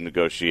didn't go to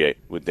negotiate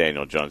with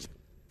Daniel Jones.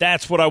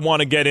 That's what I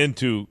want to get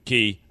into,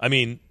 Key. I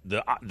mean,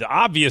 the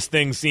obvious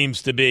thing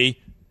seems to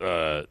be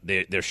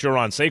they're sure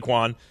on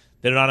Saquon.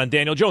 They're not on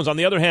Daniel Jones. On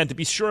the other hand, to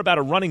be sure about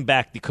a running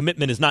back, the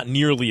commitment is not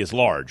nearly as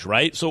large,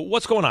 right? So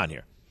what's going on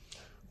here?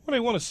 Well, they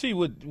want to see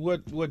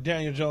what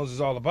Daniel Jones is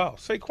all about.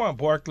 Saquon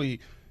Barkley,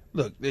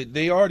 look,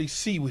 they already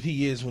see what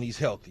he is when he's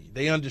healthy.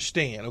 They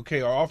understand,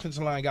 okay, our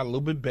offensive line got a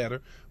little bit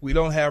better. We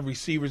don't have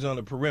receivers on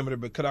the perimeter,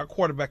 but could our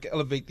quarterback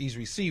elevate these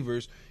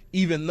receivers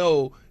even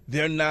though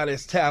they're not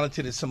as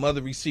talented as some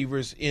other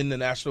receivers in the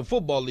National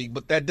Football League?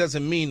 But that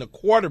doesn't mean the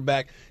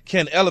quarterback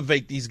can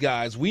elevate these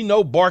guys. We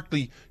know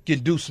Barkley can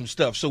do some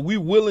stuff, so we're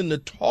willing to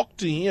talk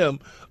to him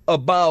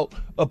about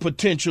a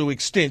potential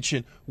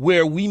extension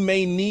where we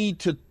may need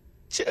to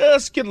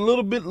just get a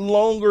little bit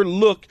longer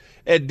look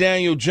at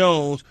Daniel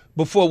Jones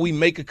before we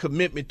make a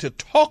commitment to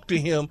talk to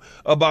him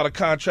about a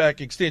contract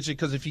extension.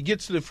 Because if he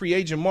gets to the free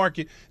agent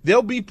market,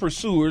 there'll be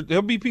pursuers.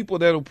 There'll be people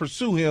that will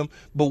pursue him,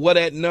 but what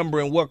at number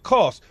and what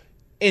cost?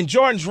 And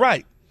Jordan's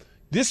right.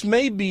 This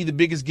may be the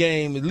biggest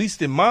game, at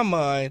least in my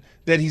mind,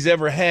 that he's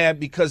ever had,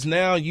 because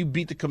now you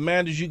beat the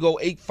Commanders. You go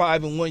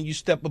 8-5-1. You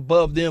step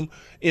above them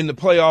in the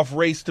playoff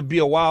race to be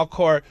a wild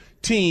card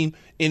team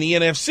in the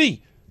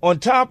NFC. On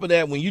top of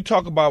that, when you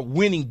talk about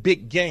winning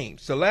big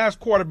games, the last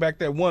quarterback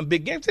that won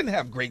big games didn't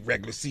have great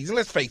regular season.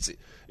 Let's face it.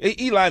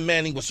 Eli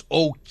Manning was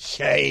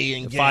okay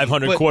in games.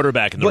 500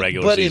 quarterback in the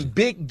regular season. But in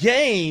big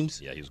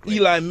games,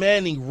 Eli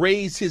Manning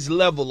raised his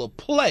level of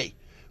play.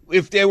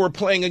 If they were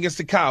playing against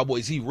the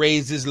Cowboys, he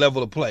raised his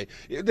level of play.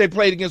 If they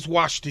played against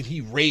Washington, he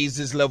raised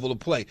his level of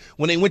play.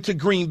 When they went to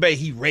Green Bay,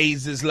 he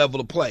raised his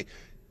level of play.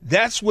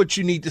 That's what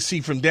you need to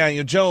see from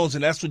Daniel Jones,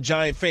 and that's what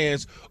Giant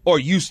fans are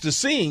used to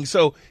seeing.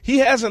 So he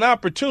has an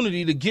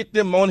opportunity to get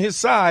them on his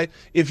side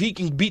if he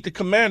can beat the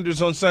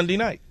Commanders on Sunday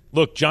night.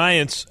 Look,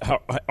 Giants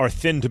are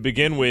thin to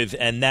begin with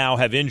and now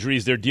have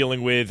injuries they're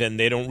dealing with, and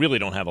they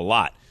don't have a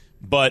lot.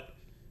 But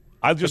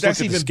I just looked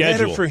at the schedule. That's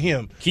even better for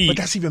him. But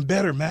that's even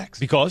better, Max.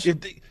 Because?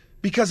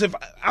 Because if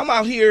I'm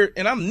out here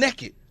and I'm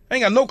naked, I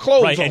ain't got no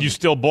clothes on. And you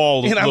still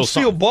ball. And I'm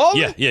still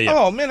balling? Yeah.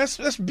 Oh, man,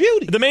 that's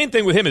beauty. The main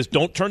thing with him is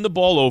don't turn the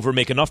ball over,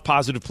 make enough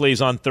positive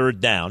plays on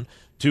third down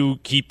to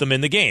keep them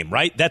in the game,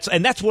 right? That's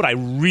what I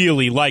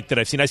really like that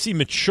I've seen. I see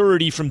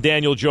maturity from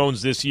Daniel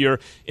Jones this year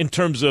in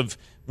terms of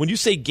when you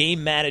say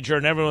game manager,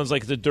 and everyone's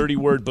like the dirty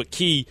word, but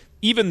Key,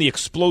 even the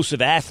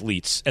explosive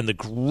athletes and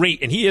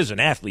and he is an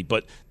athlete,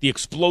 but the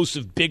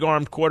explosive,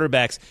 big-armed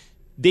quarterbacks,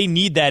 they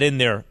need that in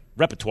their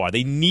repertoire.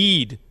 They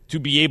need to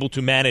be able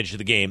to manage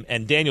the game,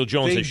 and Daniel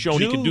Jones has shown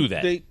he can do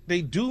that.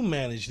 They do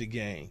manage the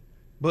game,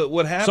 but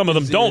what happens? Some of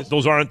them don't.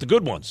 Those aren't the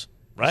good ones,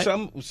 right?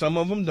 Some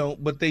of them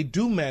don't, but they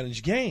do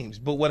manage games.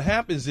 But what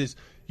happens is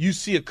you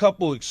see a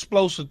couple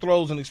explosive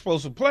throws and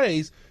explosive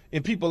plays,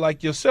 and people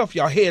like yourself,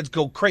 your heads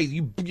go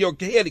crazy. Your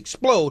head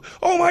explode.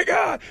 Oh my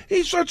God,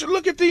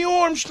 look at the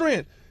arm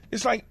strength.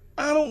 It's like,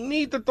 I don't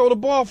need to throw the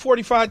ball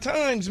 45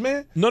 times,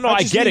 man. No,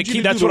 I get it,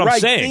 Keith. That's what I'm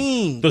saying.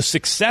 Thing. The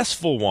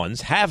successful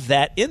ones have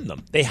that in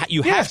them.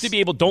 You have to be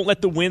able, don't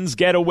let the wins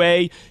get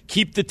away,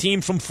 keep the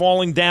team from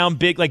falling down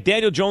big. Like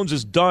Daniel Jones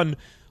has done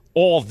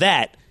all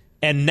that.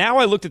 And now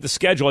I looked at the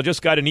schedule. I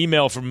just got an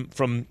email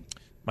from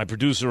my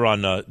producer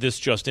on This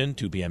Just In,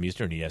 2 p.m.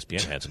 Eastern,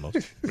 ESPN, Handsome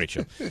Host. Great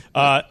show.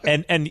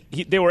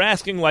 They were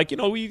asking, like,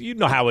 you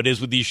know how it is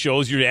with these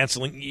shows. You're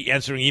answering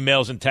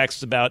emails and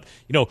texts about,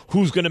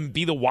 who's going to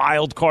be the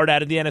wild card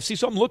out of the NFC.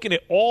 So I'm looking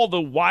at all the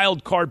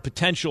wild card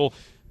potential,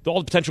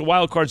 all the potential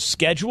wild card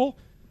schedule.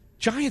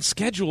 Giants'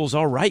 schedule is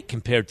all right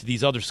compared to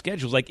these other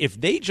schedules. Like, if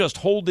they just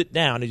hold it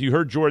down, as you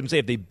heard Jordan say,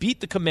 if they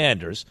beat the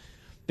Commanders,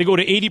 they go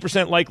to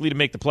 80% likely to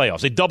make the playoffs.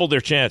 They double their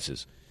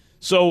chances.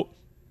 So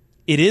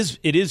it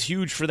is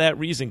huge for that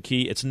reason,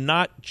 Key. It's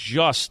not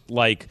just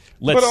like,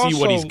 let's see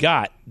what he's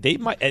got.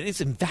 It's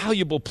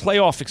invaluable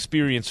playoff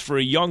experience for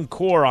a young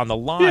core on the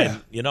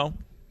line, you know?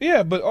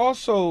 Yeah, but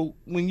also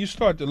when you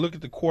start to look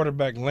at the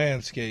quarterback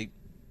landscape,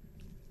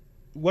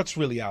 what's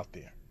really out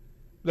there?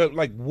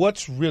 Like,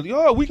 what's really?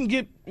 Oh, we can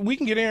get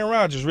Aaron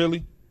Rodgers.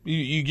 Really?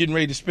 You getting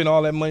ready to spend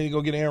all that money to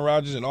go get Aaron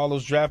Rodgers and all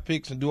those draft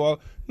picks and do all?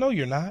 No,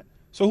 you're not.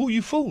 So who are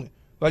you fooling?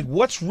 Like,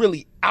 what's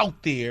really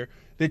out there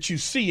that you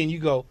see and you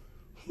go,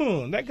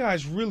 that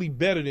guy's really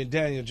better than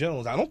Daniel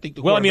Jones. I don't think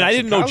the. Well, I mean, I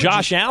didn't know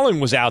Josh Allen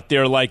was out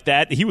there like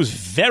that. He was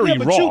very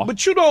raw.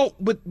 But you don't.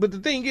 But the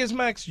thing is,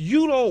 Max,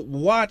 you don't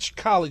watch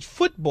college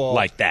football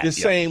like that the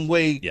same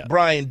way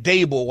Brian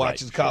Dable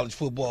watches college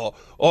football,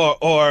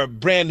 or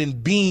Brandon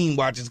Beane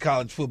watches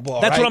college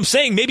football. That's what I'm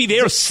saying. Maybe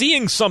they're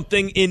seeing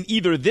something in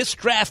either this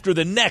draft or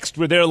the next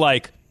where they're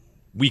like,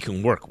 we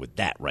can work with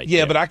that there.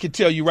 Yeah, but I can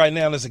tell you right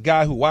now, as a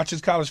guy who watches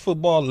college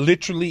football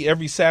literally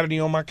every Saturday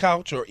on my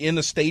couch or in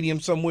a stadium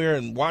somewhere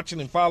and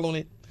watching and following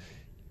it,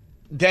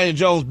 Daniel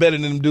Jones better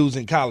than them dudes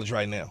in college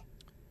right now.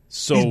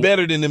 So he's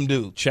better than them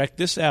dudes. Check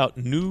this out.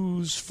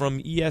 News from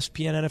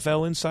ESPN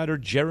NFL insider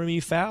Jeremy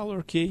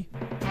Fowler, Key.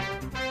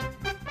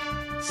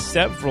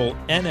 Several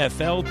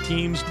NFL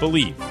teams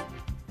believe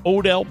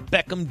Odell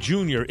Beckham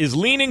Jr. is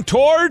leaning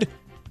toward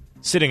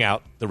sitting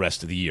out the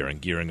rest of the year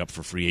and gearing up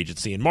for free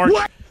agency in March.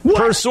 What?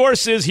 Per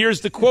sources,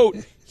 here's the quote.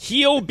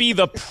 He'll be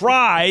the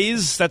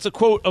prize. That's a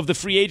quote of the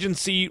free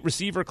agency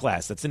receiver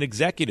class. That's an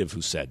executive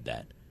who said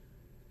that.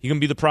 He going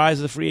to be the prize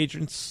of the free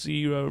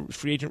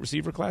agent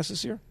receiver class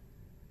this year?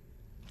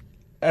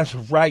 As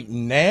of right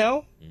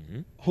now,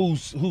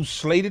 who's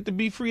slated to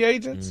be free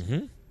agents?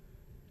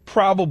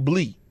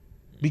 Probably.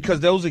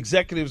 Because those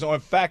executives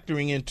aren't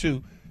factoring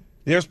into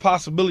there's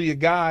possibility of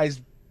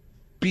guys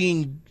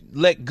being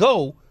let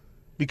go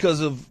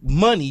because of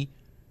money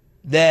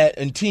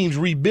and teams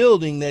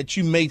rebuilding that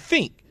you may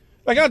think.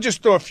 Like, I'll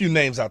just throw a few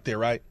names out there,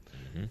 right?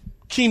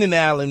 Keenan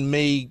Allen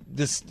may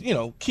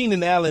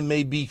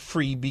be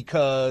free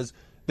because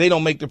they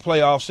don't make the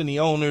playoffs and the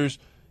owners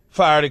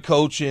fire the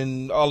coach,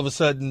 and all of a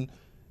sudden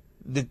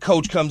the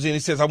coach comes in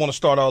and says, I want to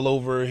start all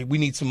over. We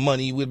need some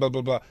money, blah,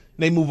 blah, blah. And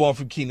they move on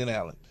from Keenan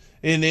Allen.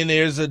 And then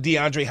there's a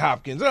DeAndre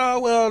Hopkins. Oh,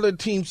 well, the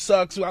team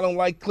sucks. I don't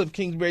like Cliff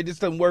Kingsbury. This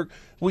doesn't work.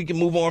 We can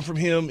move on from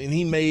him, and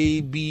he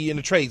may be in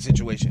a trade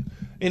situation.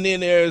 And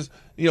then there's,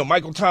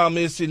 Michael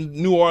Thomas in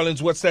New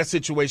Orleans. What's that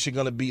situation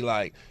going to be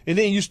like? And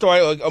then you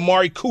start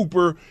Amari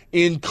Cooper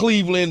in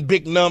Cleveland,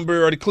 big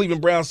number, or the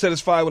Cleveland Browns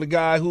satisfied with a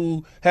guy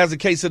who has a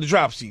case of the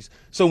dropsies.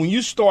 So when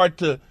you start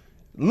to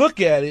look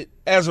at it,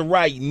 as of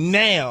right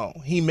now,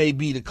 he may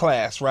be the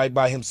class, right,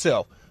 by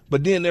himself.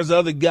 But then there's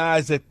other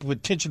guys that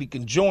potentially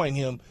can join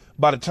him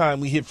by the time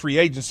we hit free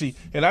agency.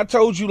 And I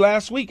told you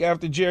last week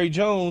after Jerry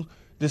Jones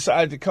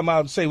decided to come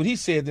out and say what he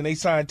said, then they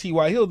signed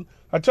T.Y. Hilton.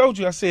 I told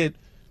you, I said,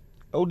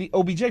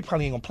 OBJ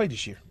probably ain't going to play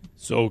this year.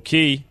 So,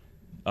 Key,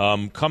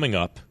 coming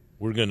up,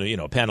 we're going to,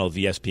 a panel of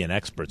ESPN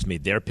experts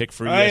made their pick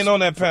for I ain't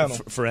on that panel.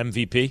 For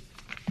MVP.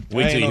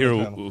 Wait till you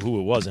hear who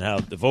it was and how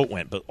the vote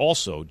went. But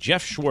also,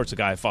 Jeff Schwartz, a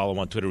guy I follow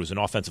on Twitter, was an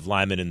offensive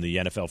lineman in the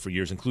NFL for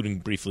years, including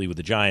briefly with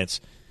the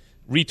Giants,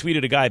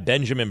 retweeted a guy,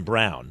 Benjamin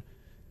Brown,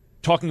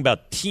 talking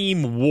about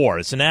team war.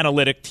 It's an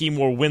analytic, team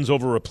war wins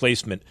over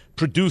replacement,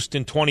 produced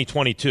in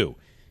 2022.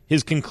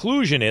 His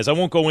conclusion is, I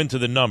won't go into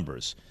the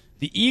numbers,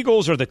 the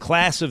Eagles are the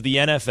class of the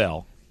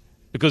NFL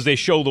because they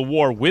show the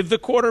war with the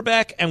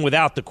quarterback and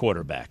without the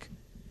quarterback.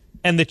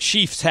 And the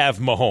Chiefs have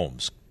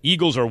Mahomes.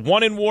 Eagles are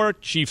 1 in war,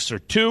 Chiefs are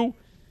 2.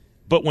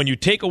 But when you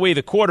take away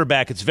the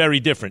quarterback, it's very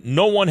different.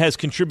 No one has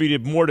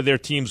contributed more to their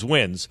team's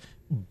wins,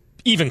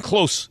 even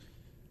close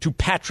to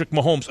Patrick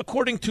Mahomes,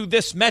 according to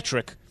this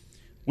metric,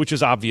 which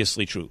is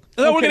obviously true.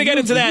 So we're going to get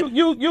into that.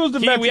 Use the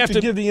metric to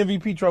give the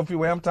MVP trophy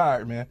away. I'm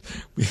tired, man.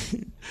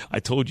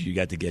 I told you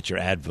got to get your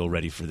Advil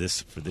ready for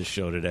this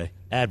show today.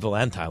 Advil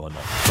and Tylenol.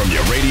 From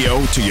your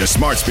radio to your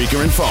smart speaker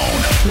and phone.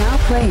 Now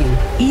playing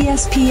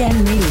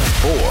ESPN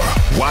Radio.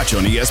 Or watch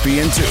on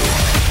ESPN2.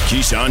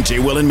 Keyshawn, J.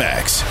 Will, and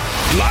Max.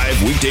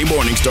 Live weekday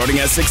morning starting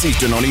at 6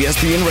 Eastern on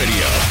ESPN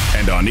Radio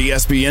and on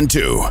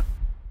ESPN2.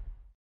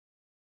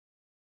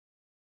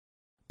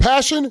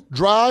 Passion,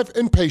 drive,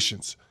 and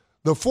patience.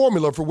 The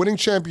formula for winning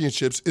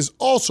championships is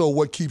also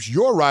what keeps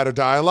your ride or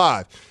die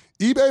alive.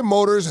 eBay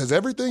Motors has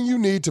everything you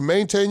need to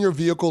maintain your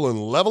vehicle and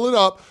level it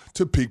up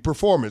to peak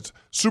performance.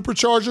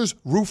 Superchargers,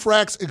 roof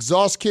racks,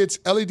 exhaust kits,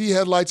 LED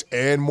headlights,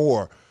 and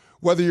more.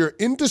 Whether you're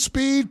into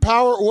speed,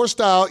 power, or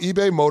style,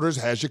 eBay Motors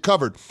has you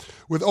covered.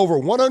 With over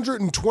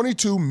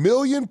 122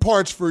 million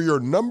parts for your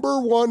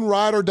number one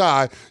ride or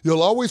die,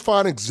 you'll always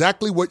find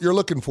exactly what you're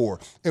looking for.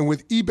 And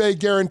with eBay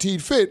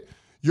Guaranteed Fit,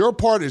 your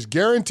part is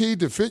guaranteed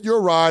to fit your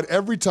ride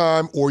every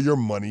time or your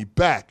money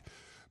back.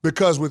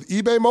 Because with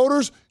eBay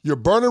Motors, you're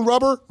burning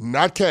rubber,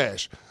 not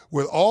cash.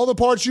 With all the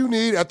parts you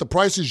need at the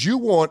prices you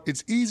want,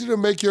 it's easy to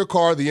make your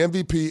car the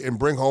MVP and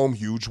bring home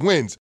huge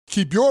wins.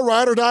 Keep your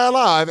ride or die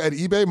alive at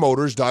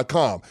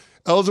ebaymotors.com.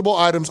 Eligible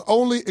items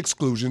only.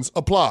 Exclusions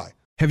apply.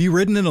 Have you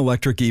ridden an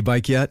electric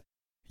e-bike yet?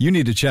 You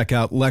need to check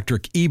out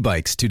Electric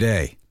E-Bikes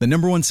today, the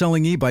 #1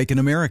 selling e-bike in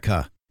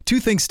America. Two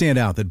things stand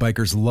out that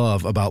bikers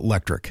love about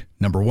Electric.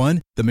 Number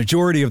one, the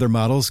majority of their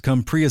models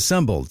come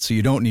pre-assembled, so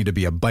you don't need to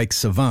be a bike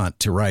savant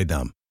to ride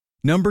them.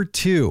 Number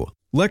two,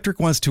 Electric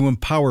wants to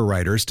empower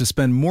riders to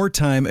spend more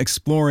time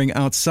exploring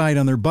outside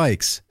on their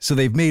bikes, so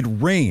they've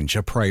made range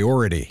a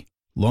priority.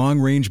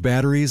 Long-range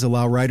batteries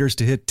allow riders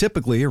to hit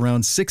typically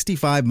around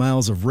 65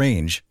 miles of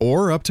range,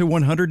 or up to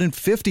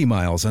 150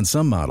 miles on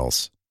some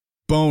models.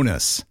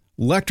 Bonus,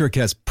 Electric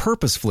has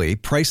purposefully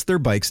priced their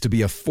bikes to be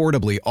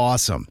affordably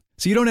awesome,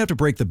 so you don't have to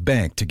break the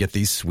bank to get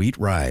these sweet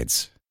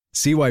rides.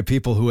 See why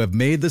people who have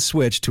made the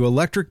switch to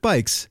electric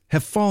bikes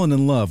have fallen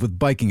in love with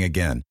biking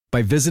again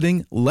by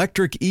visiting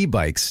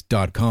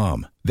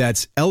electricebikes.com.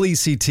 That's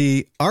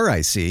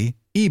LECTRIC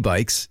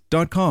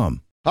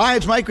ebikes.com. Hi,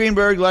 it's Mike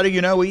Greenberg letting you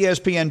know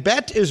ESPN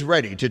Bet is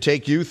ready to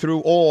take you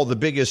through all the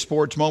biggest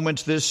sports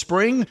moments this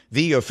spring.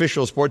 The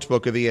official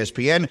sportsbook of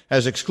ESPN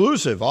has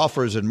exclusive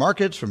offers and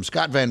markets from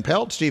Scott Van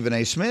Pelt, Stephen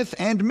A. Smith,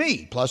 and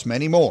me, plus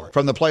many more.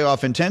 From the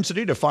playoff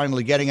intensity to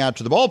finally getting out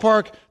to the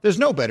ballpark, there's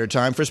no better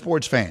time for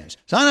sports fans.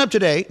 Sign up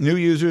today. New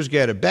users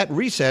get a bet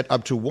reset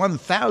up to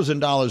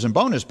 $1,000 in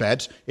bonus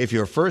bets if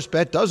your first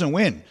bet doesn't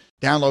win.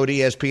 Download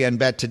ESPN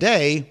Bet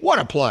today. What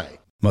a play.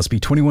 Must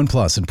be 21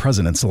 plus and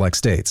present in select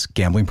states.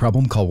 Gambling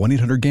problem? Call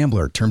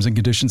 1-800-GAMBLER. Terms and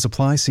conditions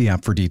apply. See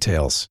app for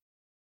details.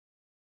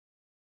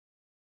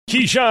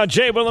 Keyshawn,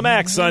 J.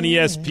 Willimax on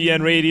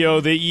ESPN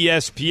Radio, the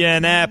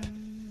ESPN app.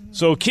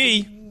 So,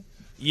 Key,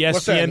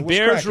 ESPN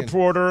Bears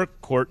reporter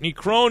Courtney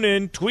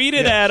Cronin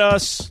tweeted at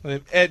us.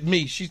 At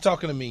me. She's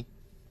talking to me.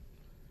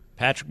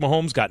 Patrick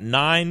Mahomes got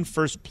 9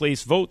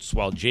 first-place votes,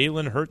 while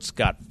Jalen Hurts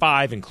got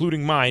 5,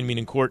 including mine,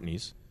 meaning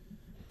Courtney's,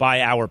 by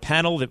our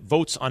panel that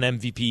votes on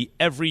MVP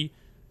every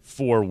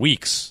 4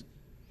 weeks.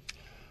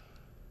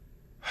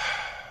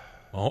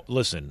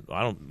 Listen,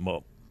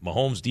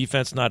 Mahomes'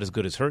 defense not as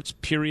good as Hurts,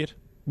 period.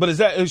 But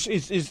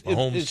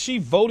is she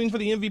voting for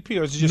the MVP,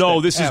 or is it just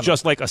no? This is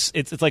just like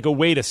it's like a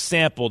way to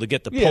sample to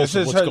get the pulse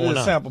of what's going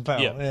on. Sample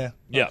panel.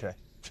 Yeah. Okay.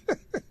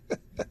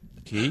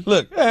 Key?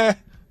 Look.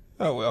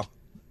 Oh well.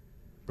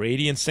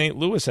 Brady in St.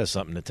 Louis has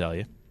something to tell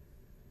you.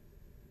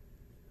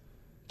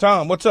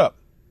 Tom, what's up?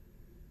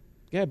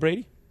 Yeah,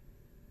 Brady.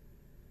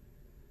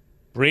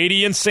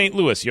 Brady in St.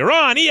 Louis. You're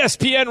on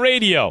ESPN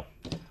Radio.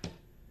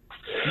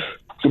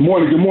 Good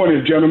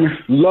morning, gentlemen.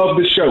 Love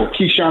the show.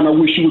 Keyshawn, I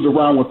wish you was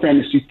around with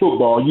fantasy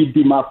football. You'd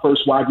be my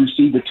first wide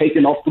receiver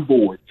taken off the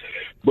board.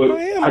 But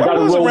I got to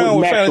roll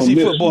around with fantasy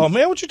football, one.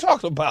 man. What you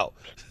talking about?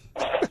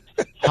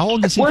 How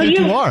old does he think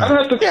you are?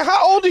 Yeah,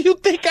 how old do you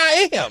think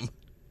I am?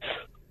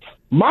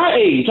 My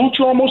age. Aren't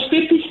you almost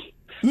 50?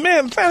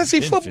 Man,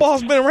 fantasy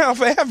football's been around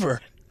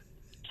forever.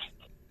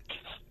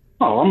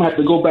 Oh, I'm going to have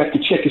to go back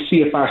and check and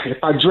see if I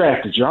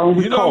drafted you. I don't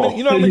recall.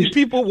 You know how many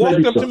people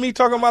walked up to me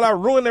talking about I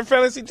ruined their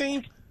fantasy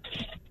team?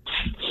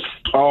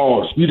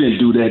 Oh, you didn't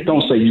do that.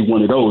 Don't say you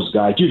one of those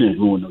guys. You didn't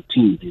ruin no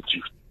team, did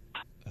you?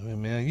 I mean,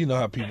 man, you know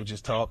how people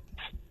just talk.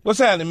 What's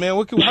happening, man?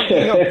 How can we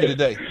help you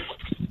today?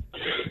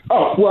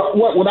 Oh, well,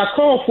 what I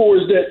call for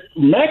is that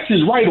Max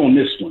is right on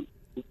this one.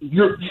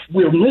 We're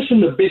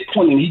missing the big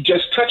point, and he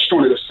just touched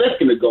on it a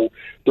second ago.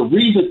 The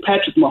reason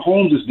Patrick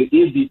Mahomes is the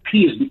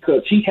MVP is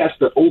because he has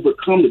to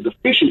overcome the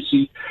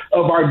deficiency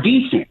of our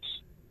defense.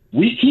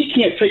 He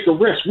can't take a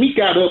rest. We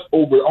got up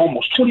over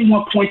almost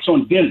 21 points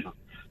on Denver.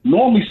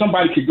 Normally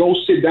somebody could go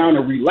sit down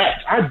and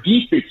relax. Our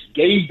defense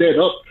gave that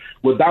up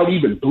without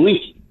even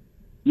blinking.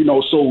 You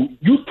know, so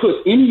you put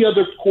any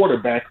other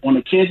quarterback on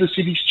the Kansas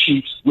City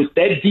Chiefs with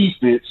that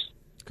defense,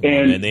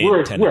 and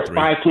we're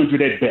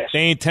 500 at best. They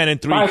ain't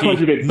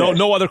 10-3.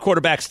 No other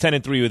quarterback's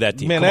 10-3 with that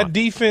team. Man, that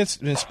defense,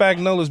 and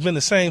Spagnuolo's been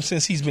the same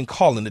since he's been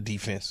calling the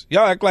defense.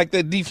 Y'all act like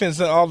that defense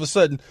all of a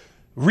sudden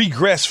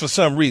regressed for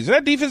some reason.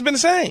 That defense been the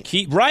same.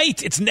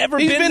 Right. It's never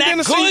been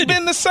that good. He's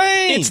been the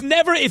same. It's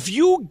never, if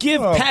you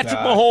give Patrick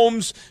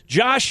Mahomes,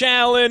 Josh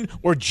Allen,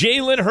 or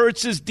Jalen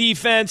Hurts'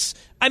 defense,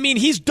 I mean,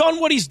 he's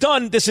done what he's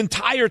done this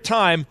entire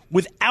time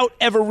without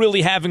ever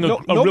really having a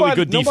really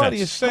good defense.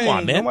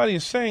 Nobody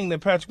is saying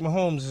that Patrick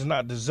Mahomes is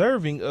not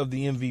deserving of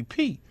the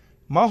MVP.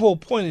 My whole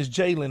point is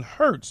Jalen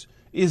Hurts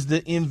is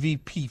the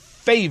MVP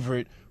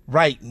favorite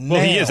right now.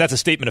 Well, he is. That's a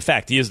statement of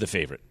fact. He is the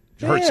favorite.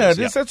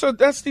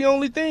 That's the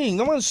only thing.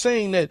 No one's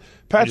saying that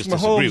Patrick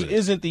Mahomes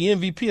isn't the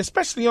MVP,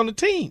 especially on the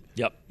team.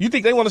 Yep. You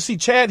think they want to see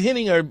Chad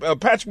Henne or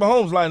Patrick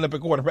Mahomes lining up at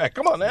quarterback?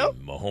 Come on now.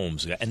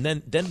 Mahomes. And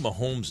then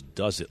Mahomes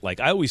does it. Like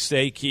I always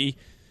say, Key,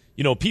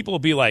 you know, people will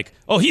be like,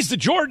 oh, he's the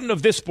Jordan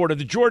of this sport or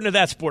the Jordan of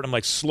that sport. I'm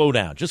like, slow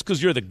down. Just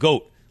because you're the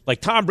GOAT.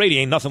 Like Tom Brady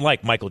ain't nothing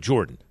like Michael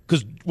Jordan.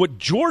 Because what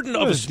Jordan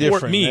of a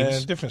sport means.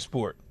 Man. Different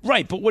sport.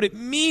 Right. But what it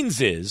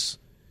means is,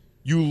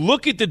 you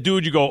look at the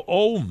dude, you go,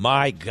 oh,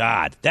 my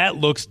God, that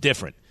looks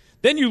different.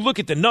 Then you look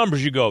at the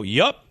numbers, you go,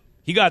 yup,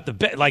 He got the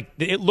bet. Like,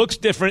 it looks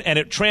different, and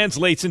it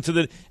translates into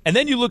the. And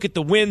then you look at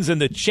the wins and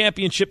the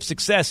championship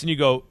success, and you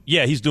go,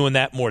 yeah, he's doing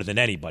that more than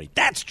anybody.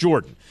 That's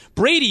Jordan.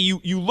 Brady,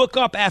 you look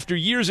up after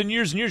years and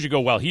years and years, you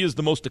go, well, he is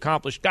the most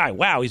accomplished guy.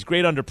 Wow, he's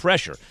great under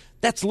pressure.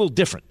 That's a little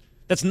different.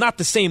 That's not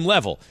the same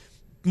level.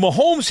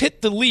 Mahomes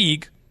hit the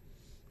league.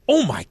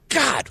 Oh, my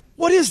God,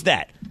 what is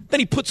that?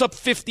 Then he puts up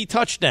 50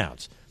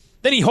 touchdowns.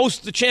 Then he hosts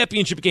the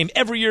championship game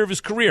every year of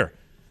his career.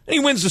 Then he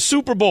wins the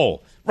Super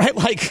Bowl. Right,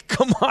 like,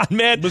 come on,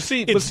 man. But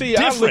see,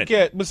 different.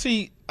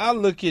 I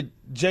look at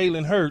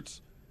Jalen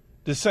Hurts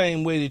the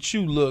same way that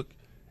you look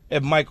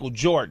at Michael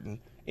Jordan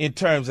in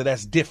terms of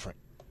that's different.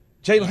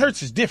 Jalen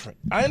Hurts is different.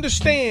 I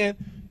understand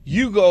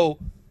you go,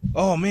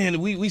 oh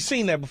man, we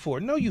seen that before.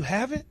 No, you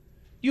haven't.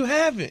 You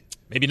haven't.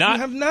 Maybe not.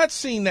 You have not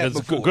seen that That's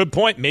before. A good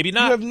point. Maybe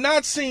not. You have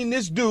not seen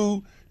this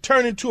dude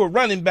turn into a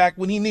running back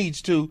when he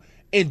needs to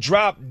and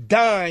drop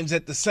dimes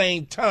at the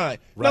same time.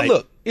 Right. Now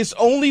look, it's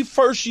only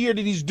first year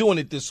that he's doing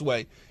it this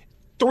way.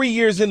 3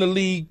 years in the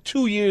league,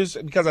 2 years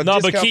because I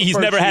but Key, he's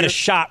never had a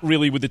shot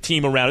really with the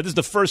team around it. This is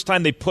the first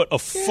time they put a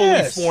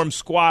fully formed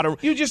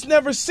squad. You just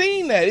never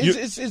seen that.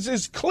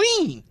 It's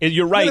clean.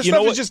 You're right. You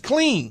know what? It's just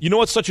clean. You know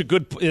what's such a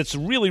good? It's a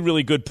really,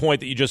 really good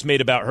point that you just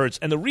made about Hurts.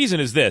 And the reason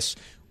is this: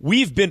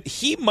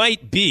 he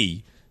might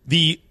be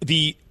the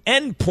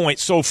end point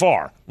so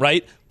far,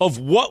 right, of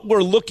what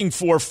we're looking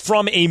for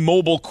from a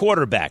mobile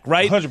quarterback,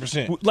 right?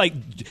 100%. Like,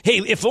 hey,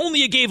 if only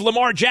you gave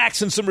Lamar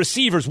Jackson some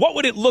receivers, what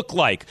would it look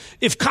like?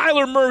 If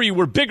Kyler Murray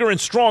were bigger and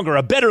stronger,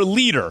 a better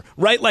leader,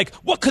 right? Like,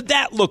 what could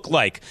that look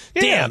like?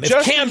 Yeah, damn, if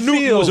Justin Cam Newton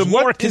Fields, was a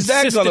more what is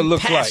that consistent gonna look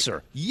passer.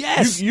 like?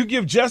 Yes. You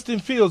give Justin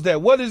Fields that.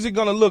 What is it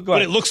going to look like?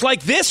 But it looks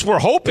like this, we're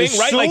hoping, As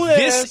right? soon Like, as-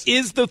 this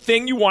is the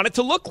thing you want it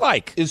to look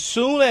like. As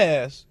soon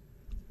as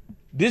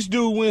this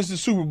dude wins the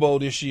Super Bowl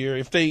this year,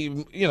 if they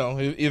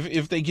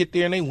get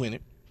there and they win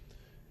it,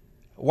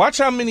 watch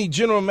how many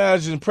general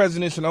managers and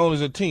presidents and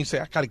owners of teams say,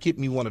 I got to get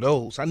me one of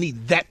those. I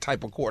need that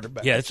type of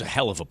quarterback. Yeah, that's a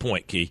hell of a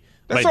point, Key.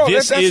 That's right? all.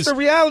 That's the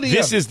reality of it.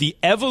 This is the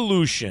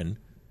evolution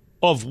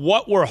of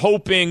what we're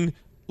hoping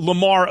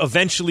Lamar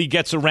eventually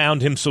gets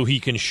around him so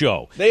he can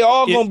show. They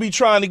all going to be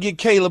trying to get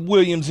Caleb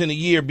Williams in a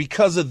year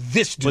because of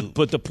this dude.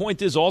 But the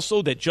point is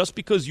also that just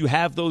because you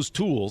have those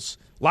tools,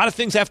 a lot of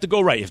things have to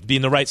go right. You have to be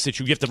in the right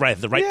situation. You have to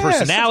have the right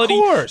personality,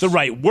 the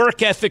right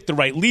work ethic, the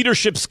right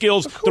leadership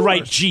skills, the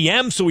right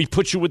GM, so he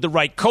puts you with the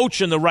right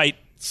coach and the right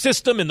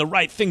system and the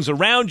right things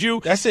around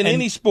you. That's in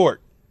any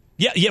sport.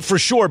 Yeah, for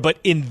sure. But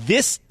in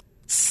this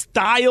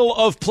style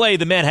of play,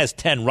 the man has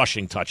 10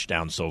 rushing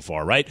touchdowns so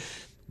far, right?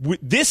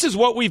 This is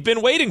what we've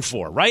been waiting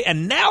for, right?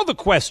 And now the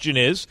question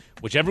is,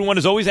 which everyone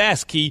has always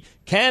asked, Key,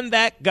 can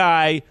that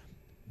guy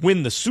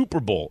win the Super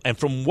Bowl? And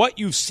from what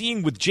you've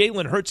seen with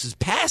Jalen Hurts'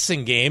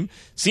 passing game,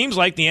 seems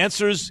like the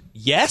answer is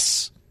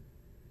yes,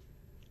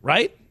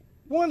 right?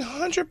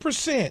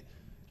 100%.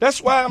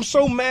 That's why I'm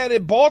so mad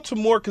at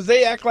Baltimore, because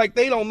they act like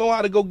they don't know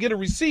how to go get a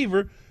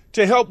receiver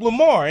to help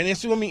Lamar. And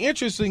it's going to be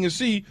interesting to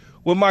see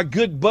with my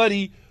good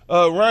buddy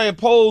Ryan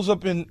Poles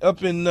up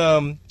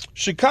in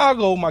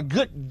Chicago, my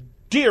good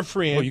dear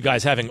friend. Well, you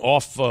guys having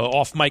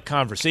off mic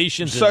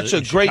conversations. Such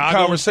a great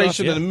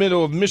conversation in the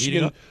middle of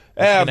Michigan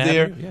Ave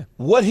there. Yeah.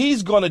 What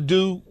he's going to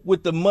do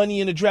with the money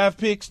in the draft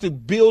picks to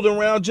build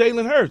around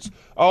Jalen Hurts.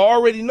 I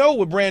already know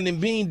what Brandon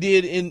Beane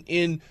did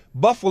in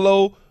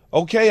Buffalo.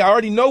 Okay, I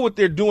already know what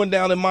they're doing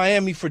down in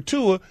Miami for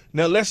Tua.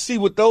 Now let's see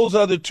what those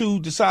other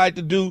two decide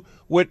to do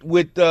with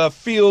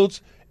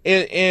Fields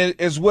and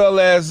as well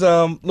as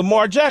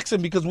Lamar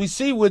Jackson, because we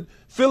see what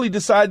Philly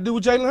decided to do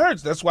with Jalen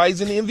Hurts. That's why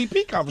he's in the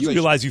MVP conversation. You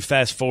realize you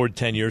fast forward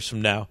 10 years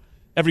from now,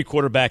 every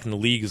quarterback in the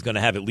league is going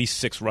to have at least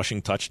 6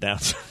 rushing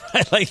touchdowns.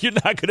 Right? Like, you're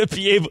not going to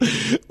be able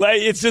 –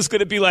 like, it's just going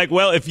to be like,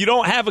 well, if you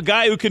don't have a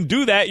guy who can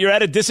do that, you're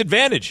at a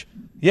disadvantage.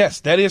 Yes,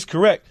 that is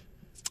correct.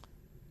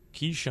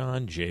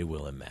 Keyshawn, J.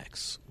 Will, and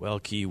Max. Well,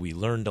 Key, we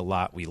learned a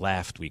lot. We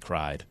laughed. We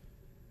cried.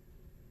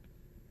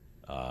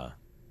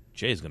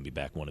 Jay's going to be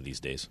back one of these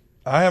days.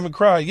 I haven't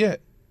cried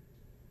yet.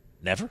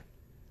 Never?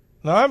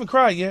 No, I haven't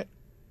cried yet.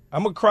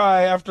 I'm going to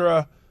cry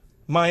after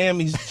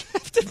Miami's.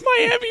 After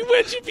Miami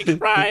wins, you'd be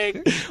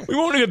crying. We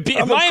won't even be.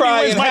 I'm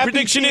Miami wins. My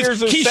prediction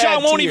is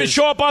Keyshawn won't even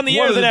show up on the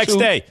air the next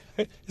day.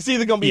 It's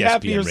either going to be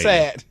happy or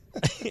sad.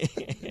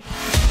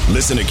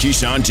 Listen to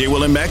Keyshawn, J.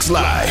 Will, and Max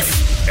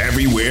live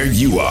everywhere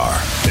you are.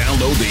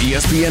 Download the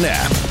ESPN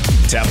app.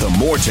 Tap the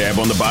More tab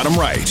on the bottom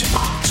right.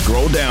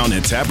 Scroll down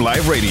and tap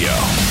Live Radio.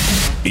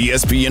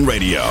 ESPN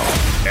Radio,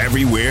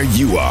 everywhere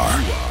you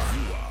are.